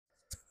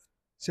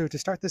So to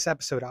start this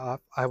episode off,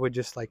 I would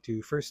just like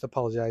to first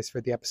apologize for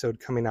the episode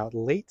coming out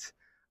late.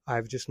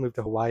 I've just moved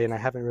to Hawaii and I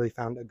haven't really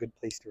found a good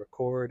place to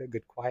record, a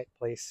good quiet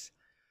place.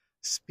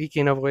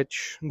 Speaking of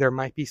which, there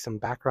might be some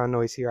background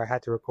noise here. I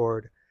had to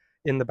record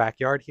in the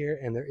backyard here,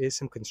 and there is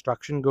some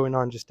construction going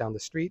on just down the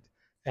street.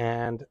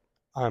 And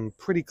I'm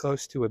pretty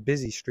close to a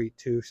busy street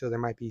too, so there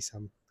might be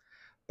some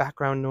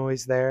background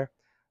noise there.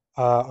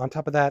 On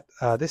top of that,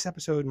 this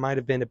episode might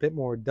have been a bit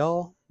more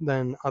dull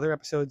than other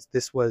episodes.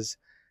 This was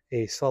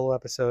a solo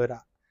episode.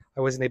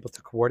 I wasn't able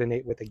to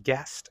coordinate with a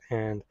guest,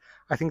 and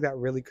I think that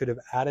really could have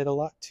added a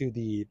lot to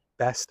the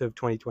best of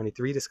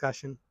 2023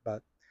 discussion.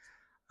 But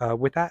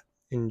with that,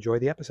 enjoy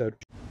the episode.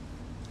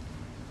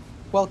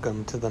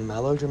 Welcome to the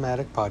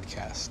Melodramatic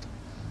Podcast.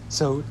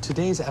 So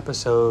today's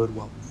episode,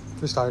 well,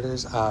 for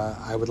starters,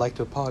 I would like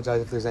to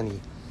apologize if there's any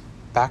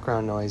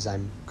background noise.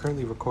 I'm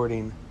currently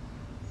recording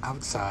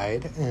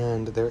outside,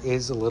 and there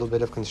is a little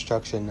bit of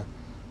construction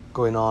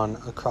going on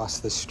across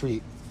the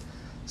street.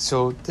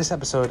 So this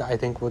episode, I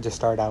think we'll just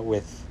start out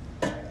with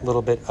a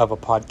little bit of a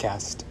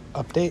podcast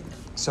update.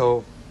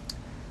 So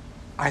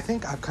I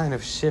think I've kind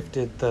of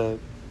shifted the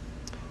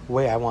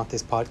way I want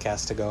this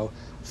podcast to go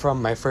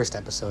from my first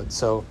episode.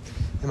 So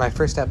in my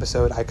first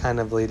episode, I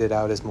kind of laid it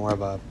out as more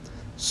of a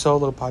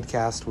solo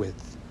podcast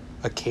with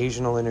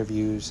occasional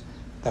interviews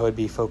that would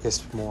be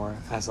focused more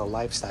as a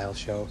lifestyle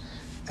show.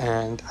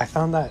 And I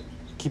found that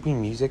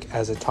keeping music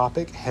as a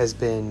topic it's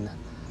been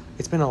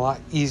a lot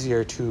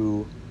easier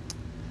to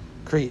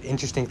create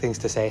interesting things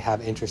to say,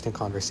 have interesting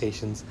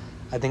conversations.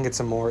 I think it's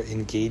a more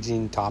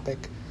engaging topic.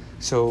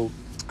 So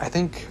I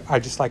think I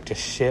just like to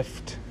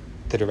shift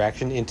the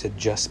direction into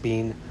just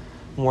being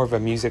more of a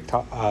music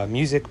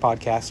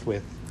podcast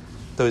with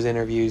those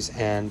interviews.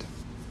 And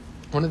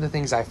one of the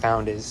things I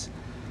found is,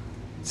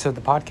 so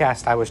the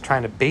podcast I was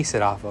trying to base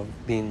it off of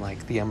being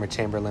like the Emma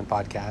Chamberlain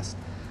podcast.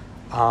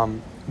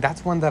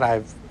 That's one that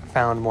I've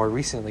found more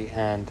recently,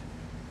 and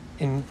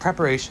in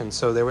preparation,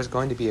 so there was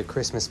going to be a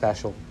Christmas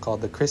special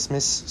called the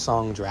Christmas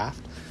Song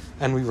Draft,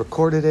 and we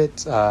recorded it.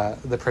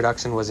 The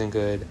production wasn't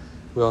good.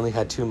 We only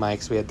had 2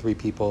 mics. We had 3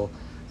 people,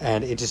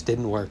 and it just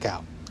didn't work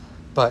out.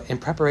 But in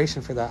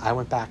preparation for that, I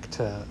went back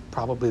to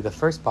probably the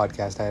first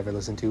podcast I ever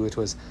listened to, which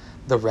was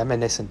the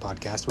Reminiscent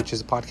podcast, which is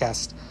a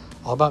podcast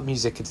all about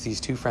music. It's these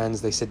 2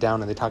 friends. They sit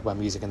down and they talk about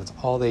music, and that's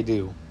all they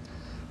do.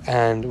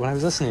 And when I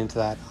was listening to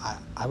that,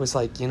 I was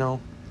like,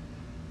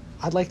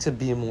 I'd like to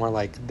be more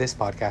like this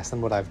podcast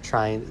than what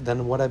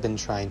I've been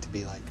trying to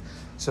be like.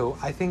 So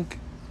I think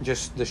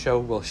just the show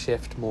will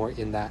shift more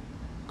in that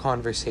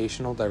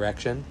conversational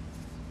direction.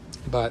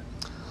 But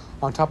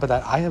on top of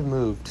that, I have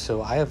moved.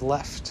 So I have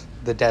left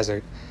the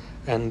desert,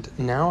 and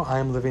now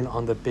I'm living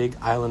on the big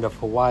island of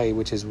Hawaii,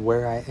 which is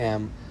where I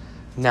am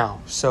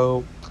now.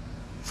 So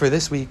for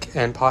this week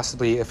and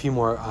possibly a few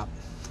more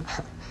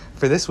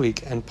for this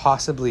week and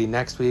possibly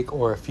next week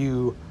or a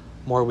few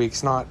more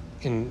weeks, not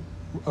in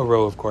a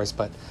row of course,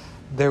 but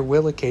there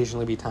will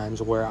occasionally be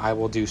times where I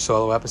will do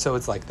solo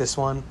episodes like this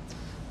one.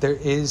 There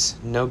is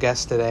no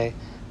guest today.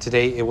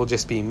 Today it will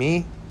just be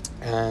me,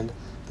 and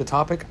the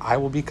topic I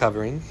will be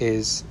covering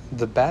is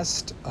the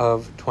best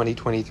of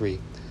 2023.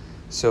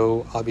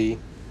 So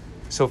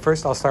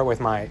first I'll start with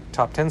my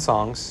top 10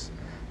 songs,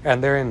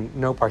 and they're in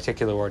no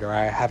particular order.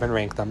 I haven't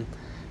ranked them.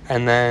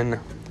 And then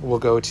we'll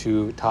go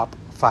to top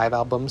 5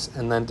 albums,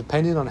 and then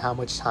depending on how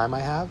much time I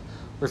have,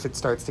 or if it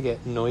starts to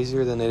get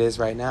noisier than it is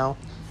right now,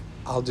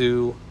 I'll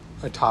do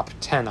a top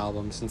 10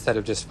 albums instead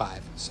of just 5.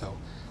 So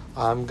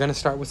I'm going to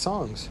start with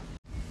songs.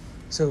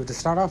 So to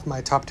start off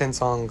my top 10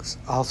 songs,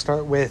 I'll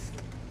start with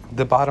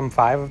the bottom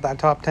 5 of that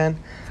top 10.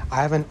 I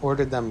haven't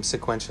ordered them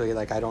sequentially,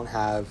 like I don't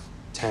have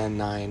 10,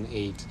 9,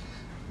 8,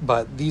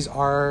 but these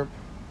are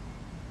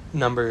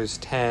numbers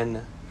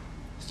 10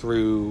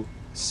 through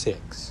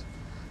 6.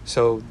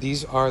 So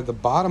these are the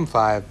bottom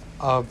 5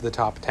 of the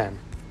top 10.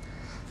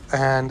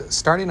 And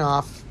starting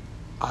off,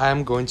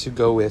 I'm going to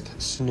go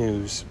with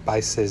Snooze by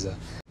SZA.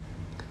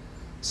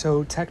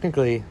 So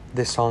technically,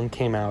 this song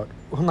came out,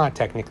 well, not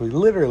technically,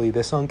 literally,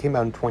 this song came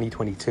out in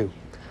 2022.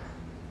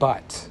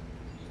 But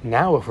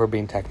now, if we're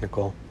being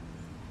technical,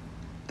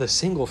 the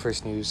single for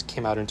Snooze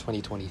came out in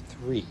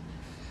 2023.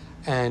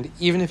 And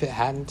even if it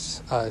hadn't,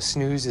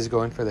 Snooze is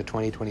going for the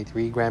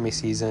 2023 Grammy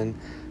season,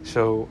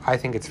 so I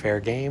think it's fair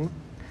game.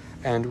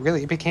 And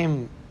really,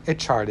 it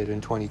charted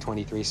in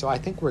 2023, so I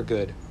think we're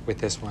good with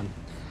this one.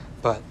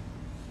 But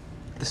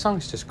the song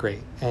is just great,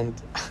 and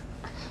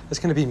it's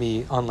going to be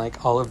me on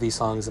like all of these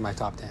songs in my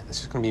top 10. It's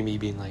just going to be me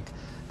being like,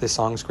 this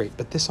song's great,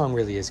 but this song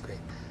really is great.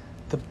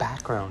 The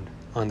background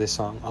on this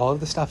song, all of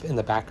the stuff in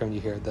the background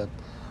you hear,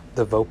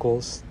 the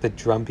vocals, the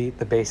drum beat,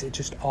 the bass, it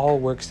just all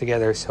works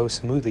together so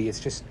smoothly.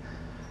 It's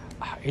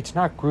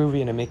not groovy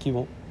in a make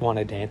you want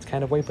to dance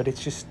kind of way, but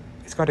it's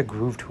got a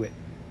groove to it.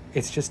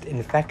 It's just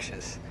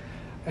infectious.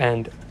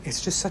 And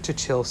it's just such a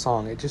chill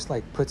song. It just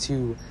like puts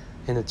you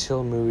in a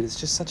chill mood. It's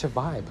just such a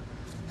vibe.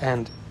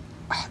 And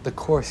the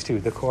chorus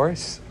too.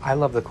 I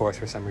love the chorus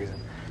for some reason.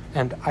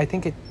 And I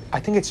think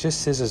it's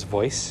just SZA's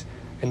voice,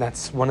 and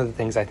that's one of the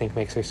things I think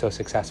makes her so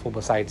successful,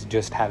 besides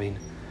just having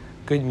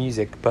good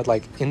music, but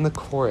like in the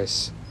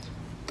chorus,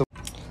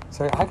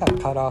 sorry, I got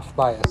cut off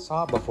by a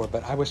saw before,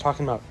 but I was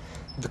talking about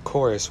the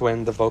chorus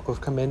when the vocals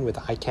come in with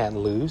 "I Can't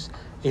Lose."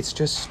 It's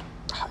just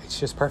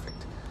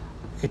perfect.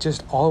 It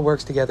just all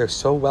works together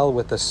so well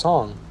with the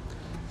song.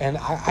 And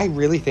I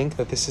really think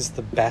that this is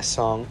the best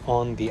song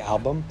on the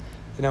album.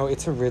 You know,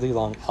 it's a really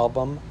long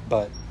album,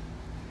 but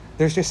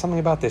there's just something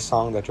about this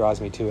song that draws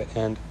me to it.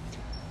 And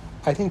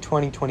I think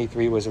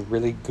 2023 was a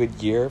really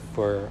good year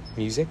for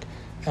music,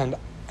 and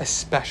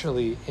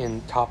especially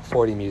in top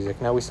 40 music.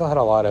 Now, we still had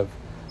a lot of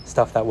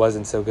stuff that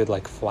wasn't so good,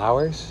 like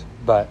Flowers,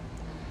 but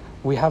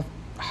we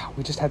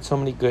just had so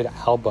many good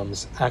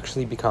albums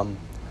actually become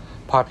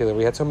popular.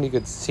 We had so many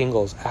good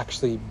singles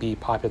actually be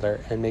popular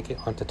and make it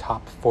onto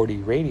top 40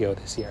 radio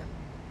this year.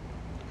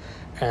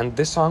 And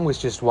this song was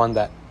just one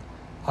that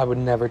I would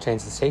never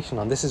change the station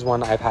on. This is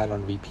one I've had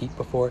on repeat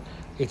before.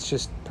 It's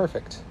just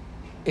perfect.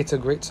 It's a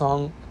great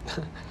song.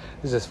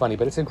 This is funny,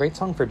 but it's a great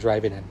song for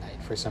driving at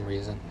night for some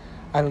reason.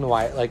 I don't know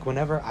why. Like,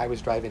 whenever I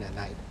was driving at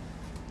night,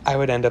 I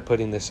would end up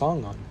putting this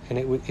song on, and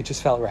it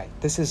just felt right.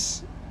 This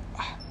is,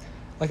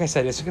 like I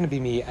said, it's going to be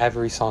me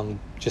every song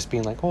just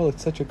being like, oh,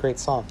 it's such a great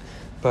song.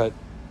 But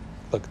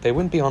look, they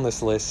wouldn't be on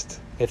this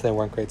list if they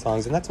weren't great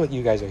songs, and that's what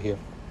you guys are here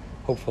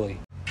for, hopefully.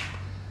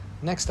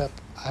 Next up,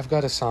 I've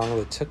got a song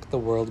that took the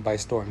world by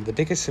storm, the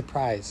biggest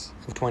surprise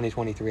of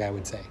 2023, I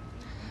would say.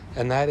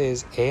 And that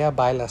is Ella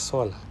Baila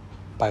Sola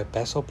by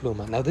Peso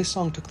Pluma. Now, this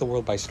song took the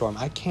world by storm.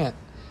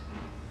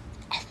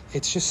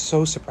 It's just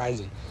so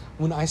surprising.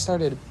 When I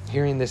started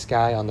hearing this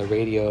guy on the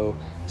radio,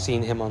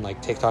 seeing him on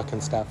like TikTok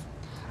and stuff,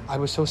 I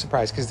was so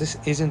surprised because this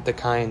is the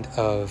kind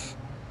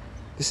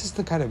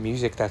of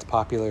music that's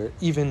popular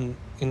even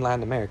in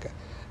Latin America.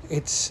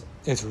 It's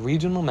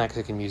regional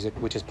Mexican music,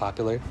 which is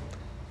popular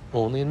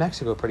only in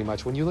Mexico pretty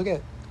much. When you look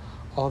at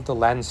all of the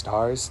Latin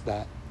stars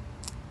that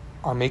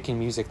are making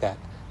music that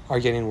are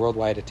getting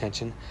worldwide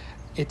attention,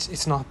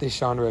 it's not this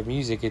genre of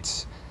music.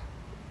 It's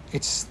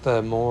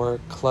the more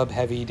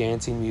club-heavy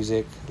dancing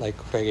music like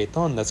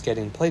reggaeton that's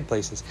getting played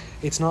places.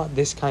 It's not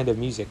this kind of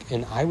music,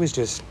 and I was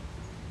just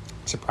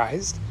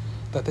surprised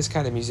that this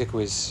kind of music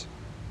was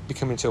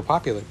becoming so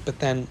popular. But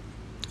then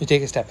you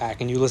take a step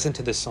back and you listen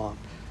to this song,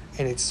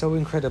 and it's so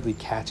incredibly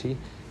catchy.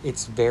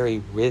 It's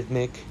very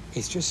rhythmic.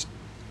 It's just,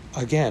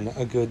 again,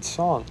 a good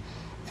song.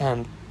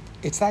 And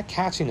it's that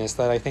catchiness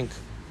that I think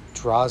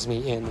draws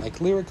me in.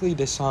 Like, lyrically,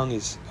 this song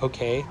is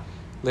okay.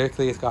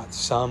 Lyrically, it's got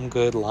some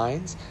good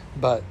lines,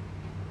 but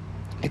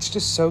it's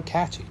just so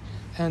catchy.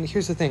 And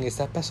here's the thing, is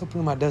that Peso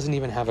Pluma doesn't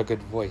even have a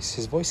good voice.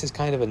 His voice is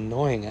kind of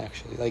annoying,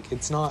 actually. Like,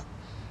 it's not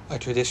a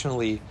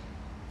traditionally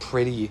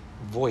pretty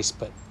voice,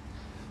 but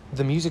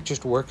the music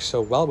just works so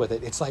well with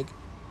it. It's like,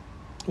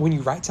 when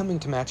you write something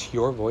to match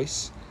your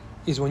voice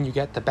is when you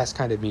get the best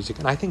kind of music,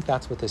 and I think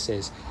that's what this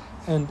is.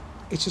 And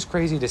it's just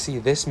crazy to see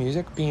this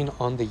music being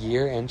on the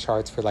year-end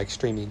charts for, like,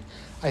 streaming.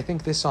 I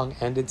think this song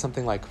ended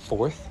something like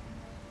 4th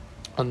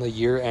on the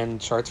year-end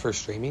charts for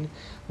streaming,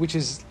 which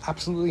is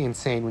absolutely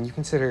insane when you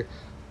consider,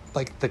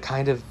 like, the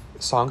kind of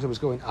songs it was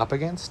going up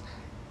against.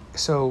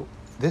 So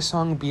this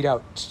song beat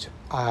out,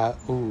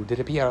 did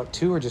it beat out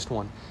 2 or just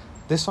 1?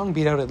 This song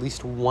beat out at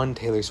least 1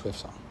 Taylor Swift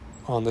song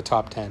on the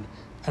top 10,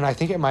 and I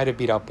think it might have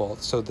beat out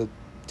both. So the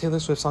Taylor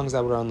Swift songs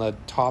that were on the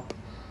top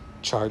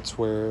charts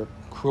were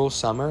Cruel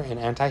Summer and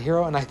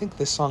Anti-Hero, and I think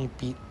this song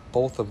beat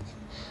both of them,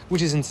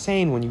 which is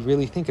insane when you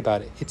really think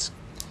about it.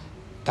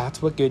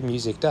 That's what good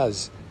music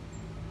does.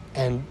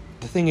 And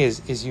the thing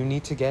is you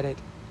need to get it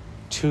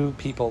to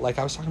people. Like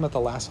I was talking about the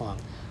last song.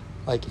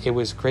 Like, it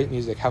was great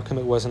music. How come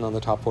it wasn't on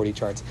the top 40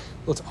 charts?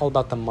 Well, it's all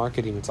about the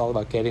marketing. It's all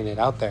about getting it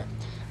out there.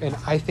 And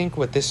I think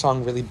what this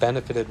song really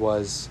benefited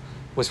was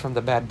from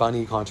the Bad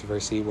Bunny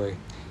controversy, where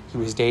he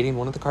was dating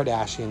one of the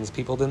Kardashians.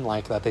 People didn't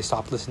like that. They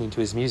stopped listening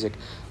to his music.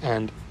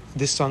 And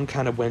this song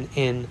kind of went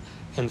in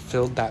and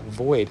filled that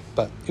void.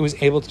 But it was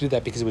able to do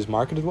that because it was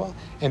marketed well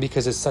and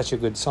because it's such a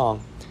good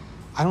song.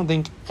 I don't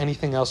think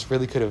anything else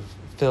really could have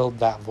filled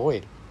that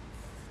void.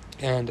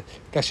 And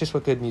that's just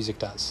what good music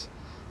does.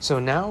 So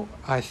now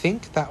I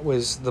think that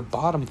was the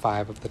bottom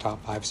 5 of the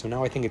top 5. So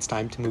now I think it's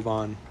time to move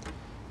on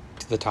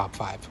to the top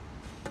 5.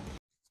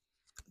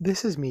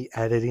 This is me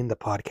editing the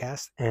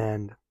podcast,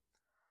 and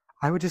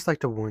I would just like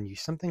to warn you,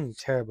 something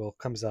terrible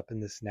comes up in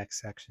this next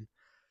section.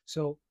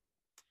 So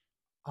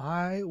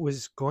I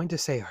was going to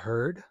say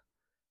heard,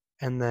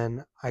 and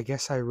then I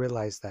guess I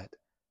realized that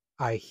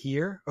I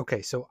hear.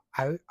 Okay, so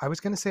I was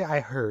going to say I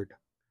heard,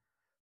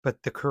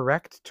 but the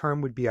correct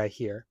term would be I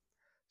hear.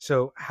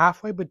 So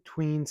halfway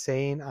between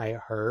saying I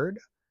heard,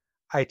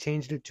 I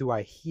changed it to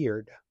I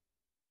heard.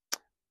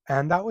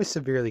 And that was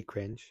severely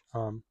cringe.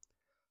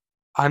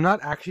 I'm not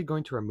actually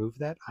going to remove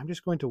that. I'm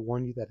just going to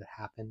warn you that it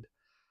happened.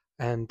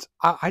 And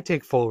I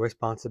take full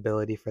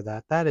responsibility for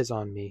that. That is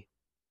on me.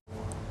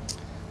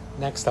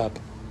 Next up,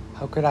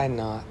 how could I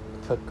not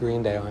put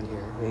Green Day on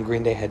here when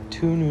Green Day had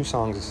 2 new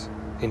songs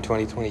in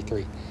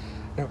 2023?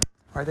 Now,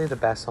 are they the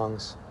best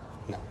songs?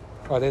 No.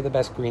 Are they the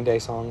best Green Day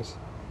songs?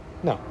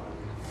 No.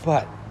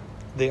 But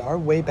they are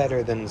way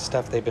better than the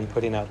stuff they've been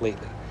putting out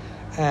lately.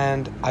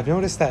 And I've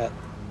noticed that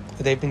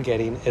they've been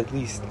getting at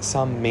least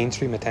some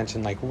mainstream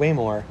attention, like way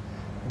more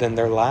than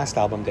their last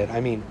album did. I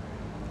mean,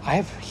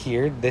 I've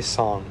heard this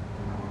song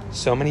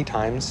so many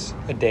times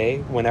a day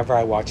whenever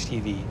I watch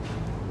TV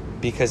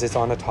because it's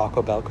on a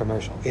Taco Bell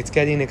commercial. It's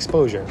getting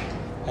exposure.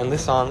 And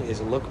this song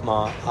is Look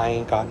Ma, I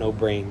Ain't Got No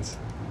Brains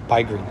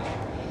by Green Day.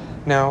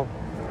 Now,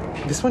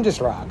 this one just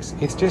rocks.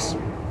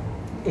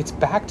 It's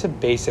back to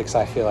basics,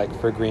 I feel like,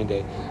 for Green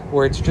Day,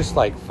 where it's just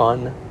like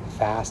fun,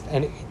 fast,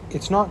 and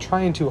it's not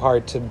trying too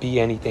hard to be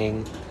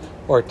anything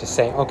or to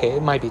say, okay,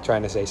 it might be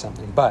trying to say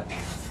something, but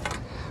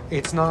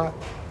it's not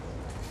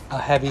a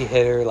heavy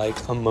hitter, like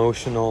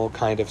emotional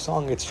kind of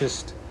song. It's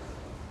just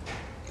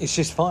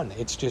fun.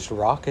 It's just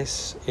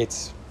raucous.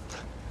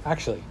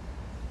 Actually,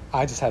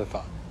 I just had a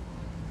thought.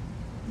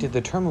 Did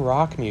the term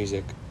rock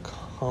music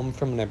come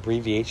from an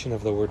abbreviation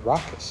of the word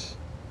raucous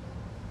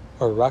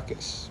or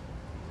ruckus?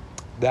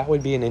 That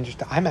would be an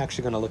interesting. I'm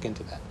actually going to look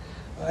into that.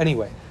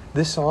 Anyway,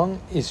 this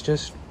song is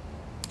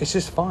it's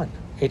just fun.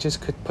 It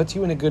just puts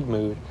you in a good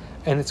mood,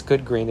 and it's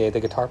good Green Day. The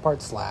guitar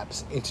part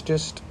slaps. It's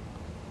just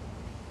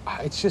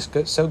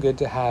good, so good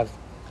to have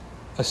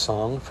a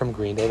song from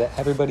Green Day that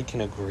everybody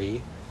can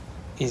agree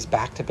is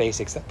back to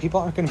basics, that people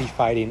aren't going to be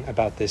fighting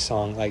about this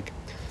song. Like,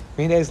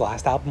 Green Day's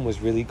last album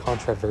was really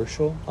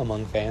controversial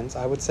among fans,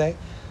 I would say.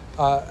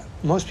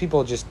 Most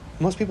people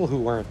who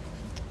weren't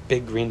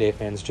big Green Day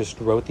fans just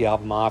wrote the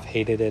album off,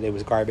 hated it, it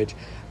was garbage.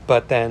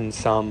 But then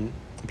some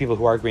people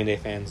who are Green Day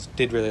fans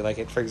did really like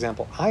it. For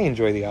example, I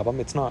enjoy the album.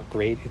 It's not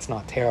great, it's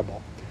not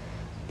terrible.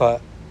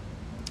 But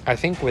I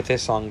think with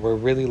this song, we're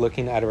really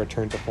looking at a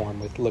return to form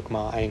with Look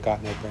Ma, I Ain't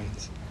Got No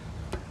Brains.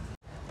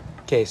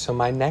 Okay, so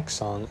my next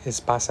song is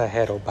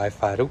Pasajero by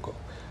Farruko.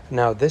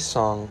 Now, this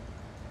song,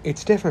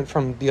 it's different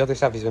from the other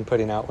stuff he's been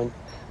putting out. When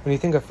you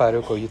think of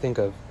Farruko, you think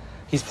of,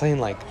 he's playing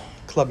like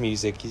club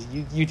music.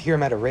 You'd hear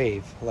him at a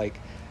rave. Like,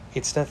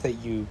 it's stuff that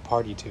you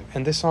party to.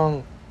 And this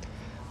song,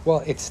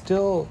 well, it's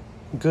still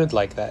good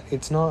like that.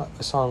 It's not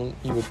a song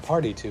you would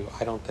party to,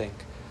 I don't think.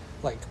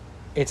 Like,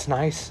 it's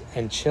nice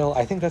and chill.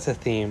 I think that's a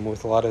theme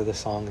with a lot of the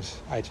songs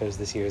I chose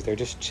this year, is they're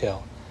just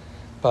chill.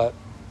 But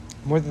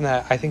more than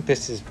that, I think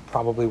this is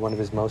probably one of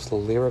his most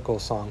lyrical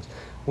songs.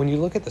 When you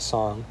look at the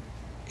song,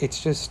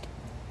 it's just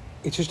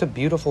a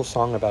beautiful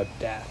song about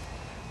death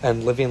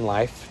and living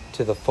life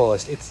to the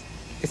fullest. It's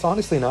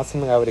honestly not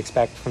something I would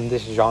expect from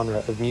this genre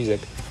of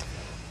music,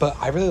 but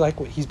I really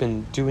like what he's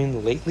been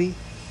doing lately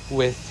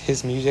with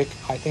his music.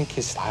 I think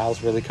his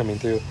style's really coming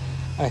through.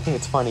 And I think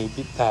it's funny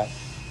that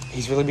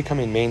he's really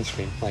becoming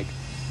mainstream. Like,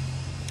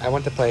 I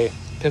went to play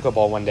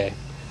pickleball one day,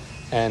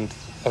 and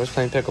I was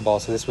playing pickleball,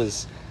 so this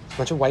was a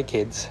bunch of white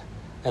kids,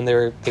 and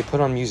they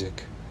put on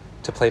music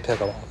to play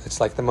pickleball.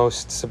 It's like the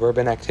most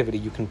suburban activity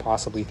you can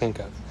possibly think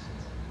of.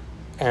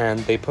 And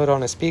they put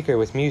on a speaker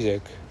with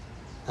music,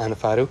 and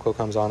Farruko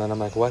comes on, and I'm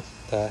like, what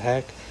the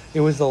heck? It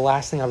was the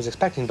last thing I was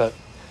expecting, but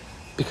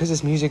because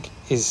his music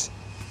he's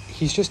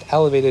just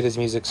elevated his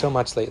music so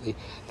much lately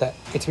that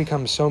it's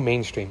become so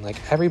mainstream. Like,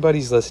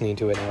 everybody's listening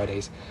to it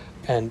nowadays.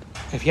 And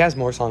if he has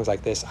more songs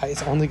like this,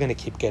 it's only going to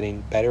keep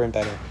getting better and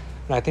better.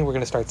 And I think we're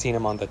going to start seeing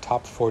him on the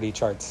top 40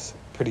 charts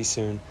pretty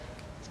soon.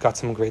 He's got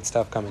some great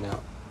stuff coming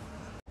out.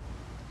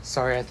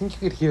 Sorry, I think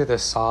you could hear the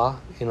saw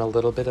in a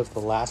little bit of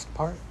the last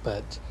part,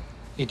 but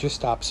it just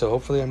stopped, so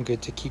hopefully I'm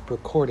good to keep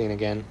recording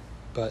again.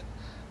 But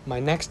my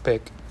next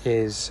pick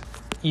is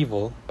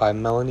Evil by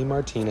Melanie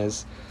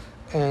Martinez.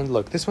 And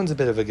look, this one's a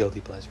bit of a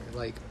guilty pleasure.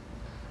 Like,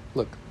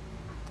 look,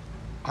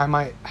 I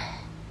might,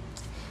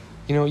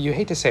 you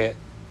hate to say it,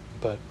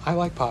 but I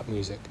like pop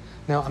music.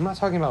 Now, I'm not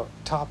talking about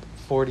top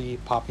 40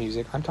 pop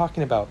music. I'm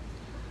talking about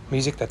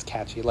music that's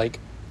catchy. Like,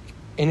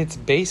 in its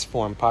base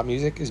form, pop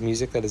music is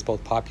music that is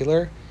both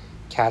popular,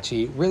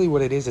 catchy. Really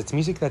what it is, it's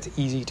music that's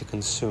easy to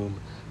consume,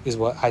 is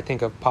what I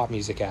think of pop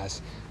music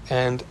as.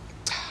 And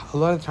a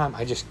lot of the time,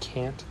 I just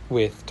can't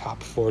with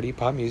top 40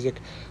 pop music.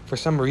 For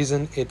some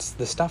reason, it's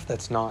the stuff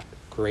that's not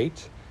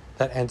great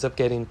that ends up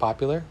getting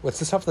popular. What's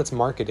the stuff that's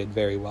marketed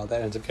very well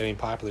that ends up getting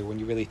popular when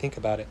you really think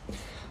about it?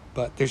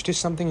 But there's just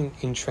something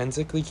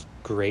intrinsically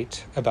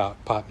great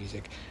about pop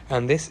music,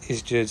 and this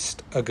is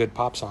just a good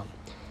pop song.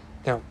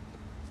 Now,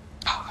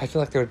 I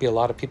feel like there would be a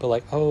lot of people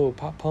like, oh,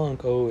 pop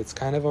punk, oh, it's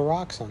kind of a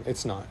rock song.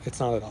 It's not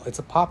at all. It's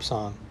a pop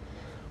song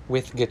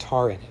with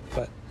guitar in it,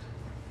 but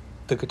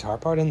the guitar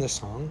part in this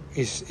song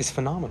is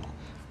phenomenal.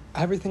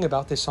 Everything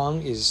about this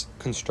song is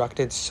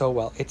constructed so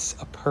well. It's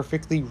a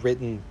perfectly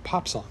written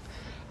pop song.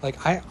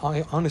 Like,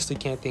 I honestly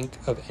can't think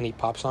of any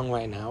pop song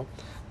right now,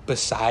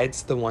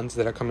 besides the ones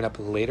that are coming up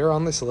later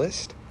on this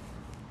list,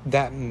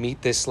 that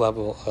meet this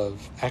level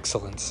of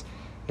excellence.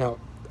 Now,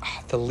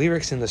 the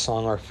lyrics in the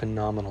song are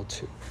phenomenal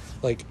too.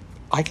 Like,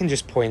 I can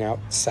just point out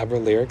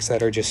several lyrics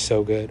that are just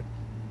so good.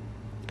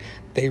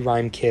 They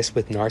rhyme kiss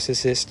with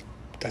narcissist.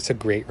 That's a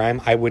great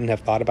rhyme. I wouldn't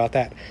have thought about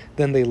that.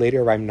 Then they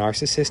later rhyme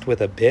narcissist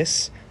with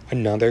abyss.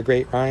 Another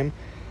great rhyme.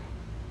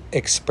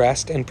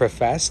 Expressed and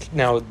professed.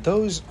 Now,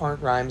 those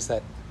aren't rhymes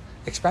that...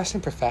 Expressed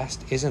and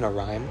professed isn't a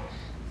rhyme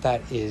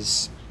that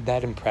is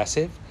that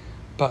impressive,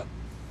 but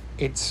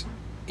it's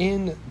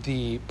in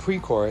the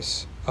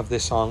pre-chorus of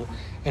this song,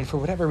 and for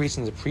whatever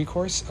reason, the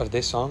pre-chorus of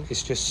this song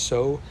is just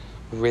so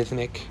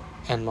rhythmic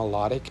and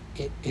melodic.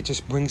 It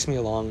just brings me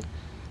along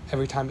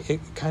every time.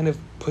 It kind of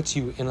puts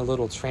you in a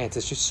little trance.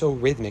 It's just so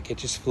rhythmic. It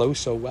just flows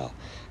so well.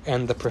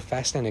 And the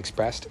professed and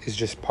expressed is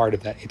just part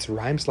of that. It's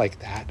rhymes like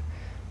that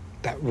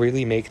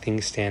really make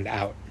things stand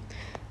out.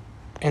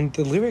 And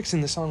the lyrics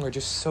in the song are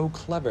just so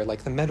clever.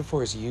 Like, the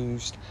metaphors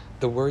used,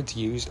 the words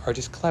used are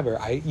just clever.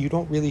 You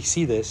don't really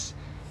see this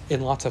in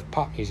lots of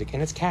pop music.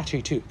 And it's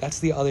catchy too. That's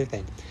the other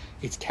thing.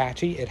 It's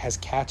catchy. It has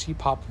catchy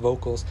pop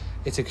vocals.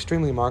 It's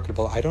extremely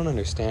marketable. I don't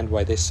understand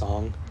why this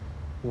song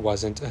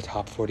wasn't a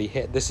top 40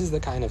 hit. This is the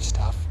kind of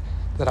stuff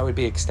that I would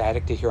be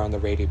ecstatic to hear on the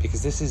radio,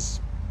 because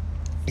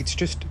it's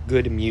just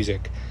good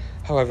music.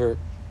 However,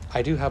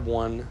 I do have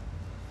one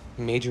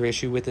major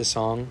issue with this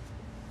song,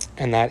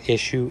 and that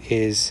issue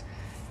is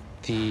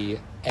the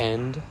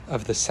end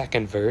of the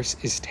second verse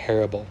is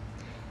terrible.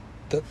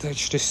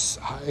 It's just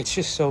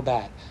so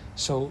bad.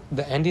 So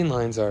the ending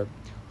lines are,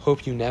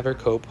 "Hope you never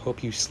cope,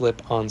 hope you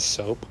slip on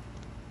soap."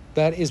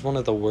 That is one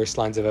of the worst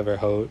lines I've ever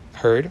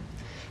heard.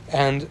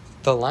 And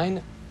the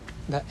line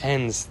that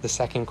ends the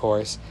second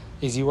chorus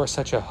is, "You are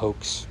such a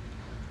hoax."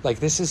 Like,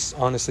 this is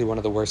honestly one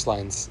of the worst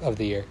lines of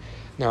the year.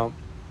 Now,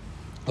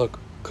 look,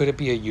 could it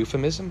be a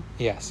euphemism?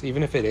 Yes.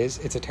 Even if it is,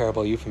 it's a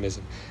terrible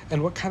euphemism.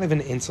 And what kind of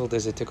an insult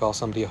is it to call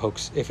somebody a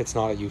hoax if it's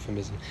not a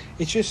euphemism?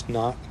 It's just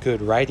not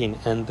good writing.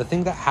 And the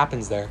thing that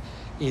happens there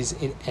is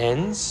it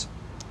ends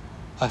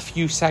a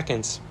few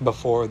seconds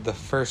before the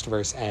first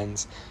verse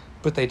ends,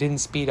 but they didn't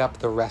speed up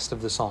the rest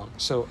of the song.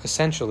 So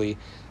essentially,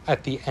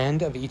 at the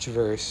end of each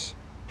verse,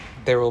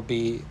 there will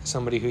be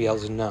somebody who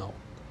yells no.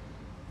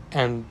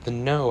 And the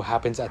no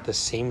happens at the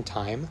same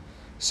time.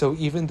 So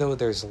even though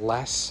there's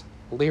less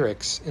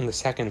lyrics in the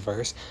second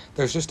verse,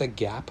 there's just a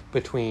gap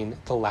between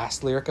the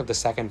last lyric of the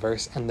second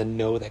verse and the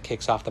no that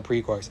kicks off the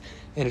pre-chorus.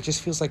 And it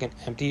just feels like an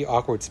empty,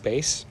 awkward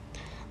space.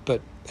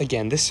 But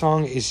again, this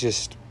song is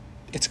just,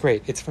 it's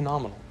great. It's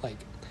phenomenal. Like,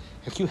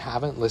 if you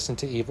haven't listened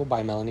to Evil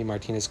by Melanie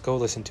Martinez, go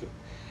listen to it.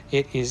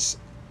 It is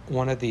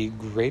one of the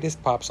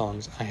greatest pop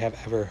songs I have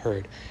ever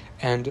heard.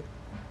 And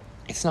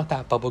it's not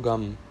that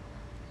bubblegum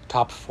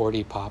top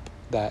 40 pop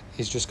that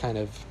is just kind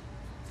of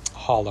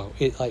hollow.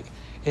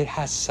 It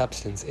has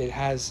substance. It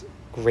has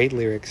great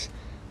lyrics,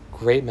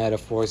 great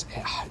metaphors.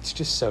 It's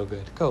just so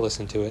good. Go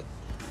listen to it.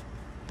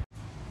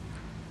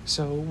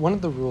 So one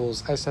of the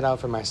rules I set out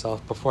for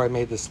myself before I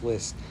made this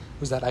list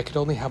was that I could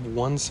only have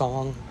one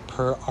song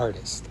per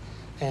artist.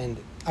 And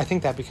I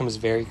think that becomes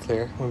very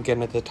clear when we get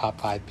into the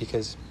top 5,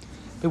 because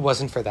if it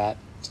wasn't for that,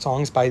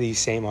 songs by these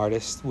same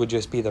artists would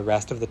just be the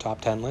rest of the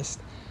top 10 list.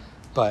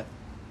 But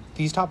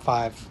these top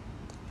 5,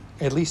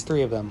 at least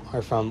 3 of them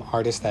are from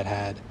artists that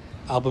had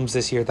albums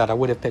this year that I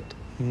would have picked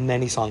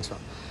many songs from.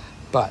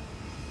 But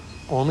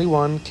only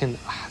one can,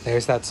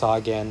 there's that saw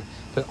again,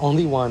 but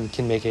only one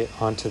can make it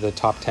onto the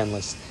top 10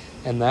 list.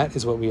 And that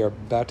is what we are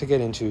about to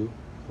get into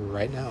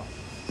right now.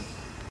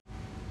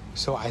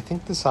 So I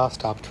think the saw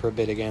stopped for a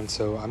bit again,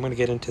 so I'm going to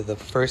get into the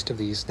first of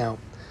these. Now,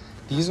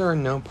 these are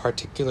in no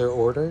particular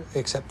order,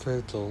 except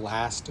for the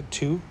last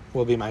 2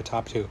 will be my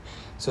top 2.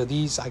 So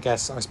these, I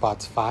guess, are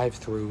spots 5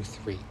 through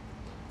 3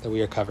 that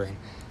we are covering.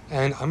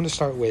 And I'm going to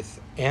start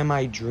with Am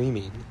I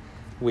Dreaming,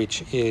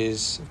 which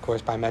is, of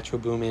course, by Metro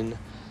Boomin,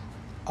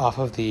 off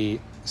of the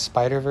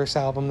Spider-Verse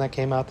album that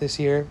came out this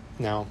year.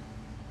 Now,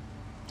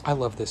 I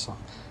love this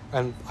song.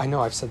 And I know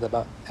I've said that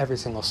about every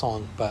single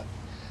song, but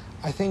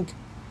I think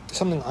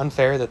something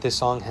unfair that this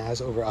song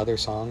has over other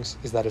songs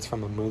is that it's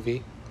from a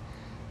movie.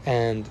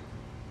 And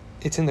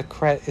it's in the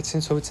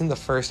it's in the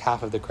first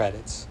half of the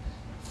credits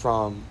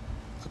from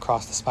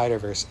Across the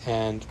Spider-Verse.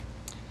 And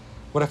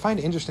what I find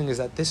interesting is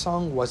that this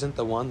song wasn't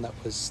the one that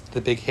was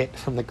the big hit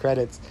from the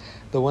credits.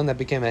 The one that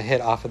became a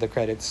hit off of the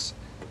credits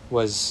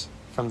was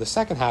from the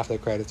second half of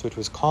the credits, which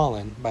was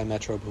Callin' by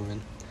Metro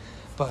Boomin.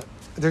 But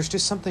there's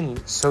just something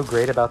so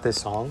great about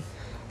this song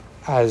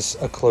as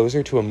a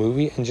closer to a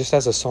movie and just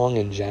as a song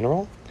in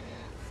general.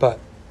 But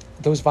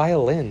those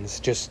violins,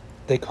 just,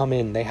 they come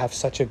in, they have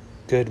such a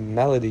good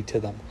melody to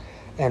them.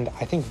 And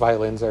I think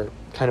violins are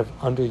kind of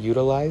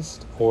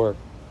underutilized, or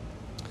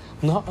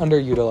not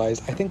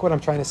underutilized. I think what I'm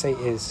trying to say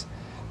is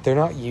they're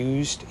not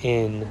used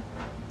in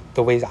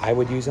the ways I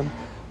would use them.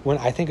 When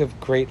I think of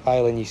great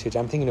violin usage,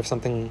 I'm thinking of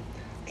something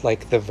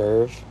like The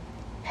Verve,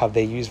 how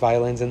they use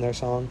violins in their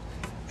song.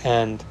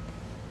 And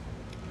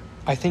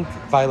I think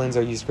violins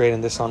are used great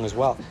in this song as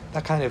well.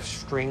 That kind of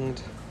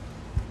stringed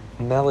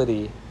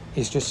melody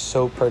is just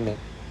so pertinent.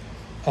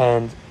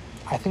 And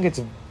I think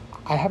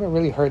I haven't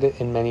really heard it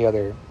in many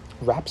other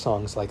rap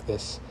songs like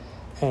this.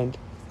 And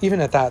even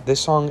at that, this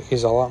song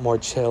is a lot more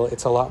chill.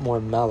 It's a lot more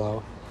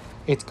mellow.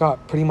 It's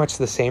got pretty much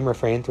the same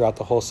refrain throughout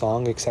the whole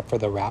song except for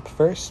the rap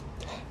verse.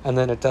 And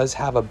then it does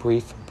have a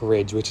brief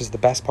bridge, which is the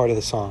best part of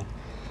the song.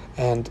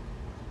 And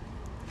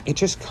it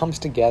just comes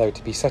together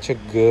to be such a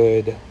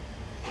good...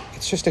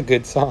 It's just a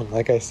good song.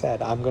 Like I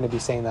said, I'm going to be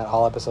saying that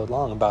all episode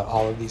long about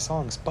all of these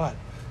songs. But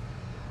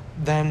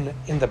then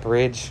in the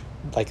bridge,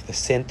 like the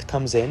synth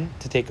comes in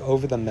to take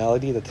over the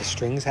melody that the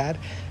strings had,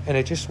 and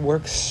it just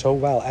works so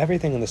well.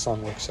 Everything in the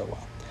song works so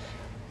well.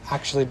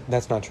 Actually,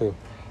 that's not true.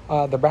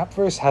 The rap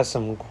verse has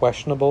some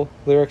questionable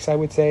lyrics, I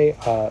would say.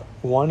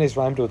 One is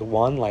rhymed with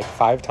one like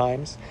 5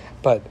 times,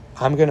 but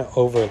I'm going to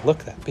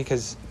overlook that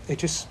because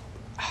it's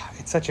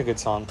such a good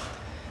song.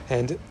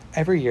 And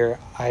every year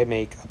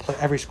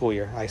every school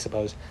year, I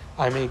suppose,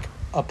 I make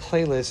a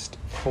playlist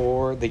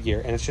for the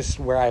year. And it's just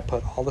where I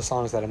put all the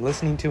songs that I'm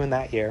listening to in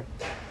that year.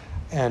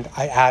 And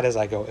I add as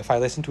I go. If I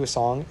listen to a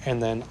song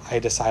and then I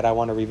decide I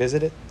want to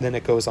revisit it, then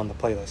it goes on the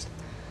playlist.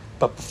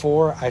 But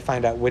before I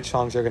find out which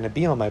songs are going to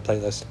be on my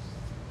playlist,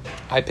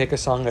 I pick a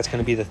song that's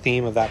going to be the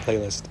theme of that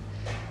playlist.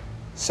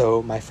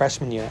 So my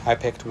freshman year, I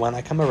picked When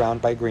I Come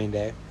Around by Green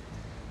Day.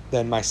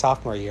 Then my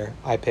sophomore year,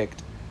 I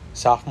picked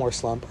Sophomore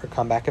Slump or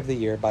Comeback of the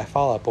Year by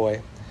Fall Out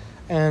Boy.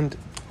 And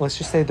let's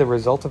just say the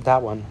result of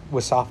that one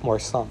was Sophomore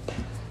Slump.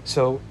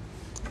 So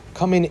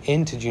coming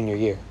into junior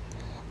year,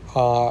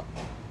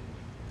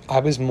 I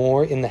was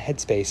more in the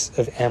headspace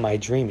of Am I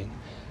Dreaming?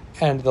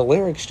 And the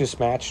lyrics just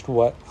matched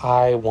what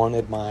I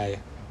wanted my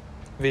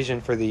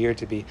vision for the year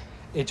to be.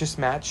 It just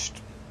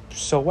matched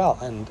so well,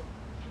 and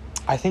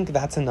I think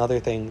that's another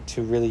thing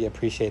to really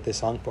appreciate this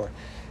song for.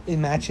 It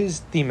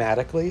matches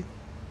thematically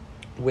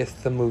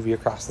with the movie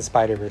Across the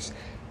Spider-Verse,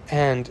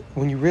 and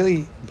when you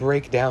really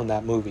break down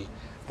that movie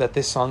that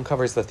this song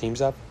covers the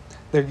themes of,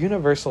 they're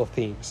universal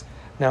themes.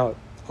 Now,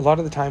 a lot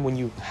of the time when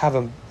you have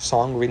a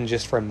song written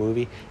just for a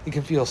movie, it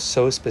can feel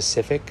so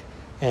specific,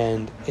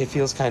 and it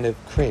feels kind of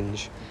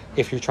cringe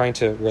if you're trying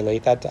to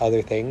relate that to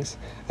other things.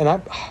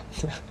 And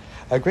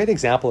a great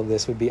example of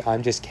this would be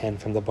I'm Just Ken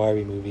from the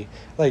Barbie movie.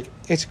 Like,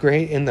 it's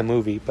great in the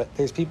movie, but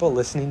there's people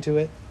listening to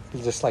it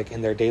just like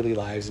in their daily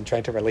lives and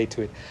trying to relate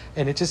to it,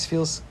 and it just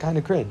feels kind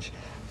of cringe.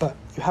 But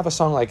you have a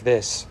song like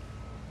this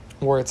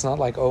where it's not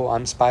like, oh,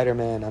 I'm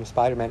Spider-Man.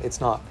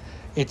 It's not.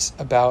 It's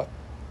about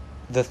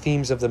the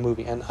themes of the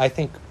movie, and I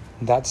think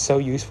that's so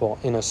useful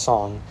in a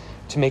song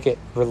to make it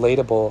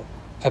relatable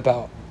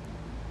about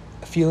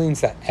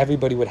feelings that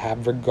everybody would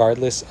have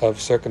regardless of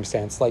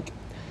circumstance. Like,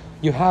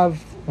 you have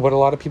what a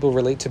lot of people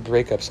relate to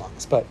breakup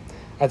songs, but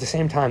at the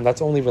same time,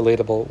 that's only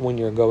relatable when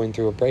you're going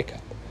through a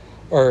breakup.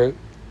 Or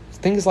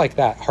things like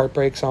that,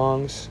 heartbreak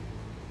songs,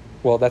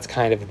 well, that's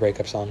kind of a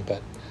breakup song,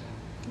 but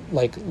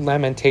like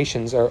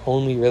lamentations are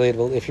only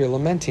relatable if you're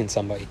lamenting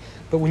somebody.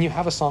 But when you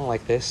have a song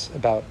like this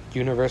about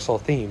universal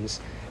themes,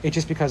 it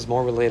just becomes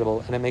more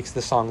relatable, and it makes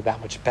the song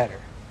that much better.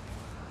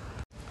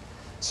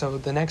 So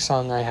the next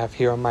song I have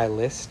here on my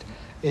list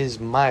is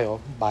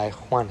Mayo by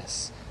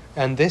Juanes.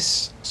 And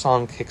this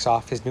song kicks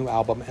off his new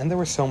album, and there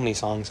were so many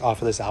songs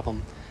off of this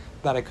album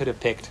that I could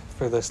have picked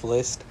for this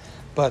list.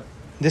 But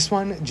this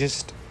one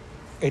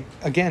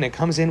it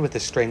comes in with the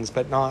strings,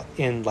 but not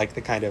in like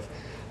the kind of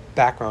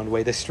background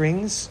way. The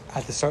strings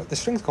at the start, the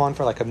strings go on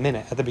for like a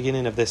minute at the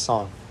beginning of this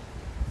song.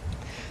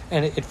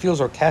 And it feels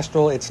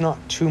orchestral. It's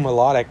not too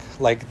melodic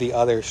like the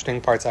other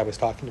string parts I was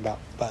talking about,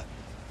 but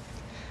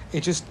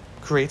it just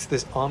creates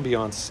this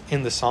ambiance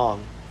in the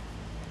song.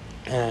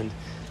 And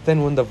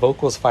then when the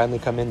vocals finally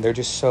come in, they're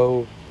just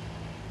so...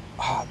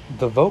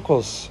 the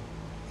vocals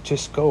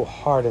just go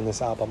hard in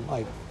this album.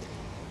 Like,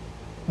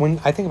 when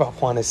I think about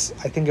Juanes,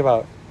 I think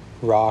about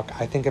rock.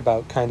 I think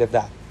about kind of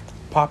that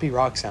poppy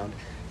rock sound.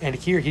 And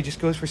here he just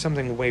goes for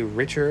something way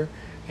richer,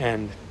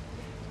 and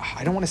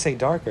I don't want to say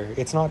darker.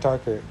 It's not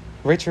darker.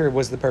 Richer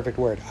was the perfect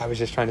word. I was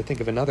just trying to think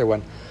of another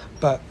one.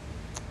 But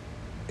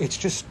it's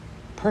just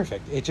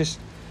perfect. It just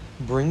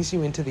brings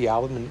you into the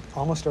album in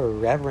almost a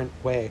reverent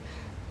way.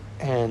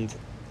 And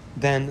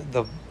then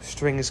the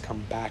strings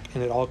come back,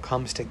 and it all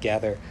comes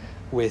together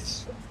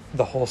with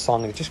the whole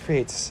song. And it just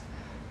creates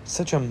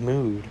such a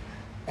mood.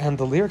 And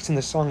the lyrics in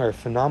this song are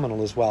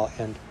phenomenal as well.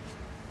 And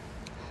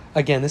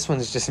again, this one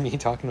is just me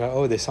talking about,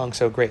 oh, this song's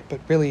so great. But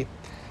really,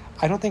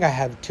 I don't think I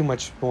have too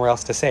much more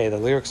else to say. The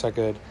lyrics are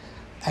good.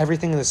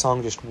 Everything in the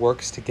song just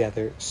works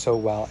together so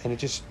well. And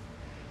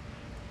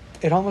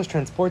it almost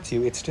transports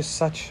you. It's just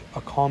such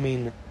a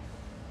calming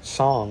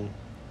song.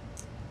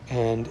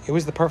 And it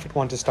was the perfect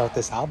one to start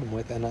this album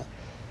with. And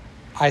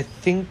I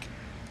think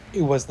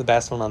it was the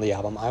best one on the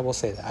album. I will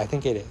say that. I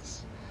think it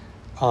is.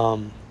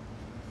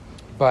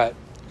 But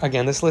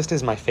again, this list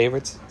is my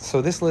favorites.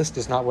 So this list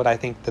is not what I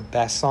think the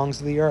best songs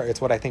of the year are. It's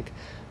what I think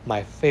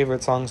my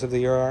favorite songs of the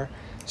year are.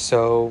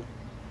 So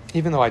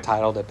even though I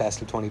titled it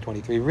Best of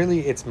 2023, really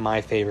it's my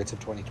favorites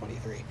of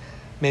 2023.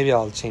 Maybe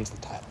I'll change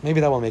the title.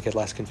 Maybe that will make it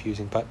less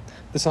confusing, but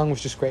the song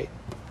was just great.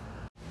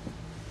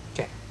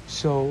 Okay,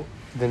 so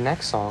the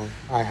next song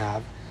I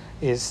have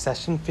is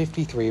Session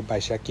 53 by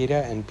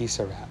Shakira and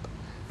Bizarrap.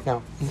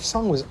 Now, the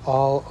song was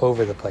all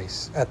over the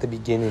place at the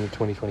beginning of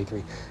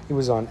 2023. It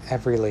was on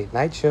every late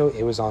night show.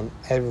 It was on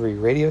every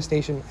radio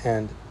station.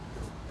 And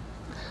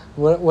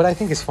what I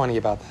think is funny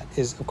about that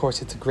is, of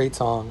course, it's a great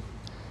song,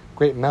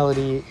 great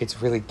melody.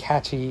 It's really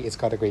catchy. It's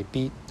got a great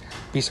beat.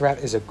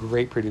 Bizarrap is a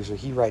great producer.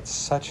 He writes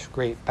such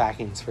great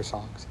backings for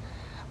songs.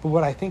 But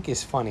what I think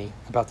is funny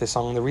about this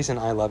song, and the reason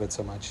I love it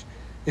so much,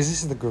 is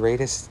this is the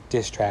greatest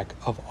diss track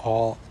of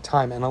all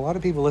time. And a lot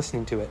of people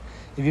listening to it,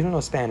 if you don't know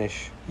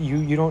Spanish,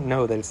 you don't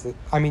know that it's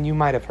I mean, you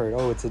might have heard,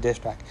 oh, it's a diss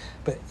track,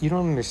 but you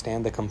don't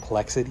understand the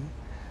complexity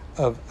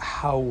of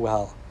how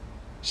well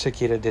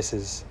Shakira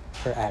disses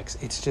her ex.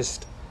 It's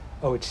just,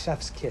 oh, it's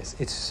chef's kiss.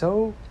 It's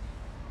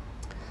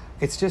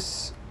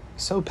just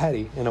so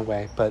petty in a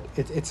way, but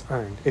it's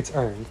earned. It's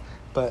earned.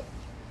 But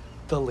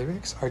the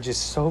lyrics are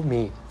just so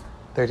mean.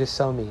 They're just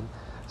so mean.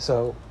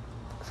 So,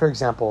 for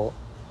example,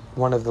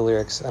 one of the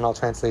lyrics, and I'll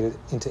translate it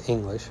into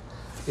English,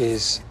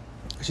 is,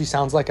 she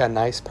sounds like a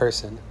nice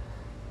person,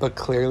 but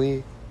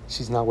clearly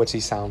she's not what she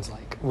sounds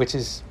like, which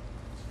is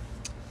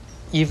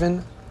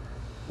even,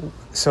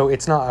 so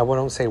it's not, I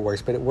won't say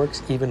worse, but it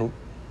works even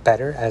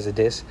better as a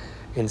diss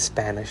in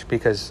Spanish,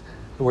 because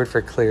the word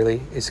for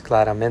clearly is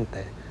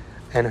claramente,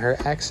 and her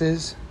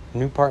ex's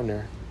new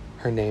partner,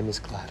 her name is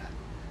Clara.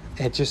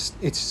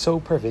 It's so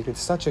perfect.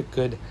 It's such a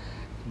good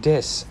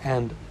diss,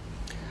 and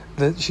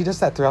she does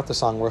that throughout the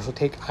song, where she'll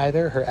take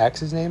either her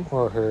ex's name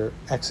or her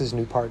ex's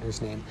new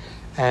partner's name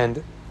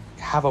and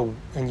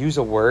use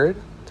a word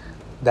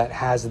that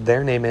has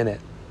their name in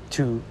it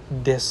to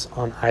diss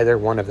on either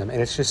one of them.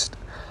 And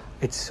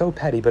it's so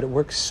petty, but it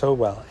works so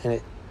well,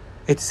 and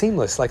it's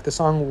seamless. Like, the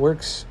song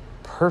works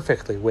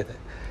perfectly with it.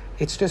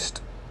 It's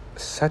just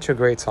such a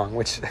great song,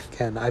 which,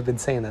 again, I've been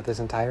saying that this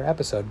entire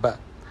episode, but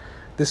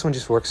this one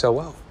just works so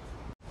well.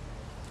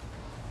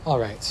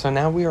 Alright, so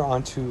now we are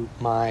on to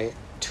my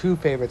 2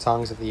 favorite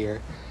songs of the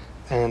year,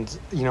 and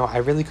I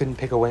really couldn't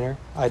pick a winner.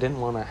 I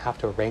didn't want to have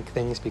to rank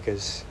things,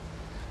 because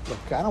look,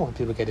 I don't want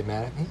people getting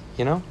mad at me.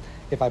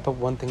 If I put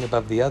one thing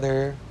above the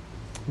other,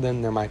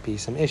 then there might be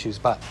some issues,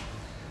 but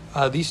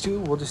these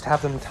 2, we'll just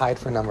have them tied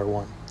for number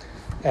 1.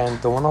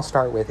 And the one I'll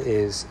start with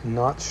is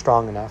Not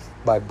Strong Enough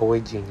by Boy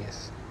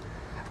Genius.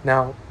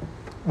 Now,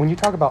 when you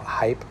talk about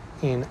hype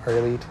in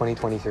early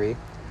 2023,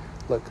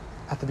 look,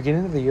 at the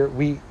beginning of the year,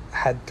 we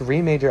had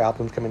 3 major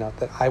albums coming out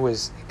that I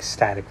was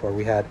ecstatic for.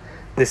 We had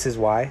This Is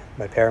Why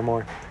by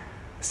Paramore,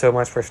 So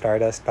Much for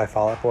Stardust by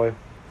Fall Out Boy,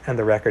 and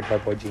The Record by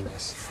Boy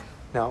Genius.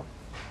 Now,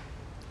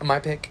 my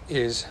pick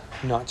is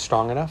Not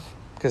Strong Enough,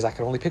 because I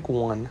could only pick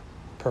one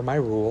per my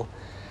rule,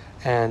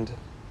 and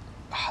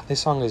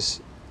this song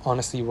is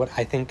honestly what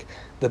I think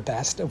the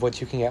best of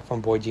what you can get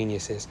from Boy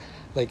Genius is.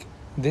 Like,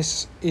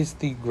 this is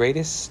the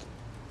greatest,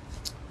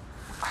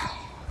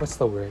 what's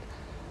the word?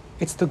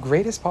 It's the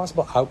greatest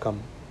possible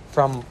outcome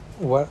from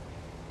what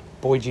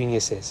Boy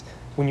Genius is.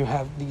 When you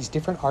have these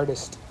different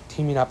artists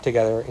teaming up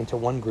together into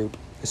one group,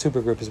 a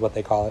super group is what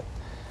they call it.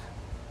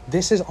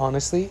 This is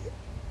honestly,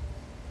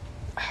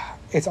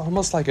 it's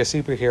almost like a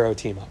superhero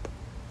team up.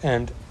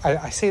 And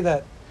I say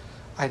that,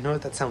 I know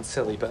that sounds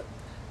silly, but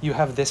you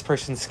have this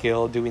person's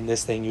skill doing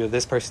this thing, you have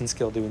this person's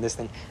skill doing this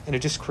thing, and it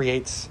just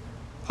creates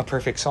a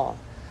perfect song.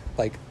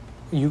 Like,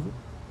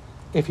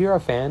 if you're a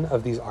fan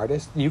of these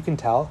artists, you can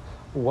tell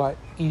what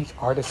each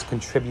artist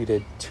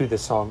contributed to the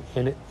song,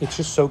 and it's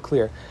just so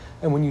clear.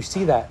 And when you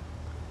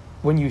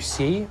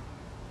see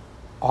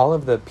all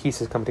of the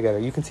pieces come together,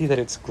 you can see that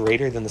it's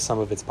greater than the sum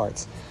of its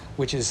parts,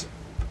 which is,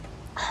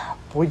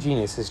 Boy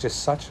Genius is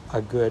just such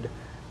a good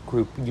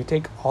group. You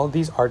take all of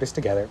these artists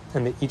together,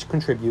 and they each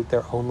contribute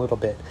their own little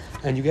bit,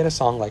 and you get a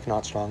song like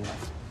Not Strong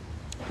Enough.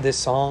 This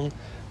song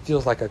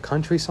feels like a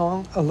country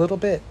song a little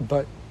bit,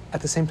 but at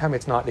the same time,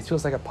 it's not. It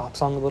feels like a pop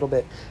song a little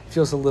bit. It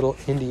feels a little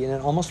indie, and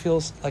it almost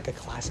feels like a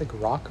classic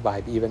rock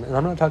vibe even. And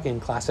I'm not talking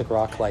classic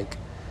rock like,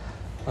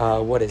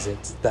 what is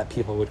it that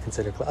people would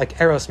consider, like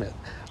Aerosmith.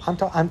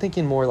 I'm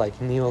thinking more like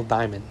Neil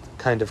Diamond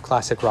kind of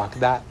classic rock,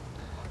 that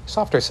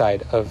softer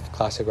side of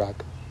classic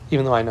rock.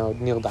 Even though I know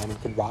Neil Diamond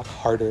could rock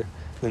harder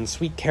than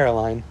Sweet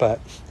Caroline,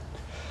 but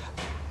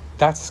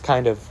that's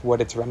kind of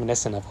what it's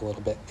reminiscent of a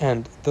little bit.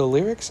 And the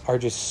lyrics are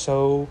just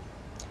so...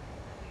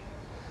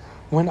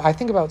 When I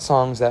think about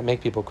songs that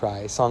make people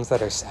cry, songs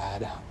that are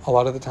sad, a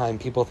lot of the time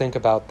people think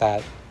about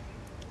that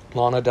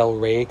Lana Del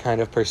Rey kind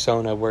of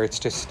persona where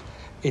it's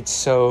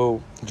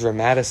so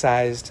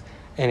dramatized,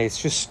 and it's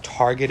just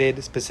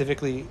targeted,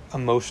 specifically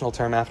emotional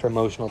term after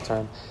emotional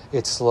term.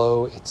 It's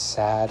slow, it's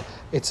sad,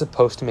 it's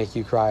supposed to make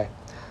you cry.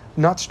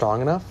 Not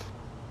Strong Enough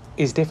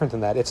is different than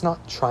that. It's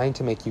not trying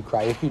to make you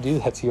cry. If you do,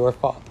 that's your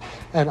fault.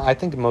 And I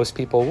think most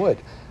people would.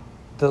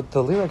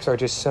 The lyrics are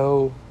just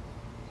so...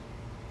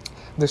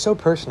 They're so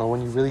personal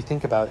when you really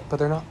think about it, but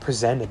they're not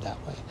presented that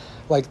way.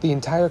 Like, the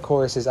entire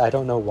chorus is, I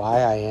don't know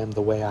why I am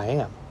the way I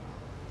am.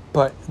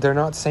 But they're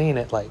not saying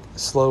it like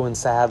slow and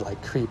sad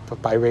like Creep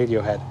by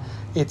Radiohead.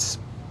 It's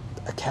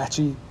a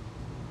catchy,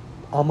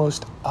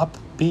 almost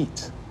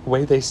upbeat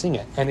way they sing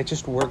it, and it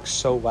just works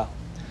so well.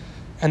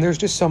 And there's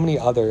just so many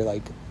other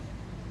like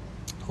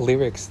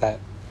lyrics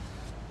that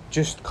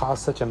just cause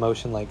such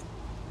emotion, like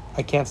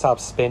I can't stop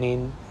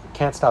spinning,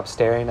 can't stop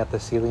staring at the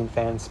ceiling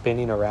fan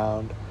spinning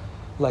around.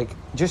 Like,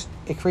 just,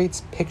 it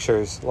creates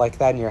pictures like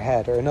that in your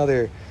head. Or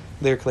another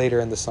lyric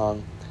later in the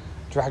song,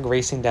 drag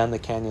racing down the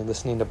canyon,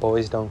 listening to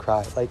Boys Don't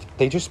Cry. Like,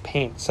 they just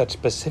paint such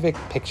specific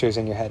pictures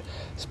in your head.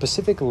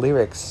 Specific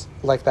lyrics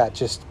like that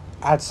just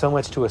add so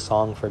much to a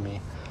song for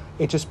me.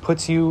 it just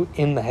puts you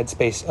in the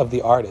headspace of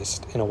the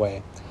artist in a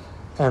way.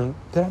 And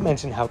did I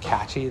mention how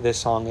catchy this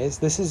song is?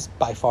 This is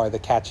by far the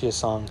catchiest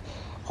song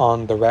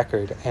on the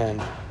record,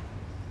 and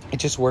it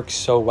just works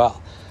so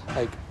well.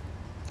 Like,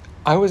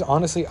 I'm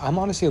honestly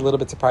a little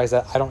bit surprised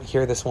that I don't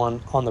hear this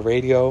one on the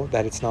radio,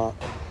 that it's not.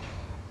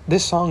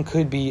 This song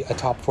could be a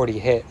top 40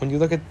 hit. When you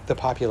look at the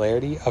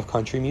popularity of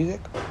country music,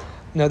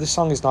 no, this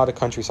song is not a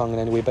country song in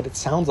any way, but it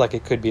sounds like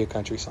it could be a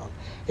country song.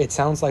 It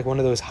sounds like one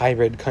of those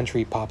hybrid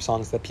country pop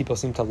songs that people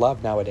seem to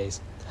love nowadays.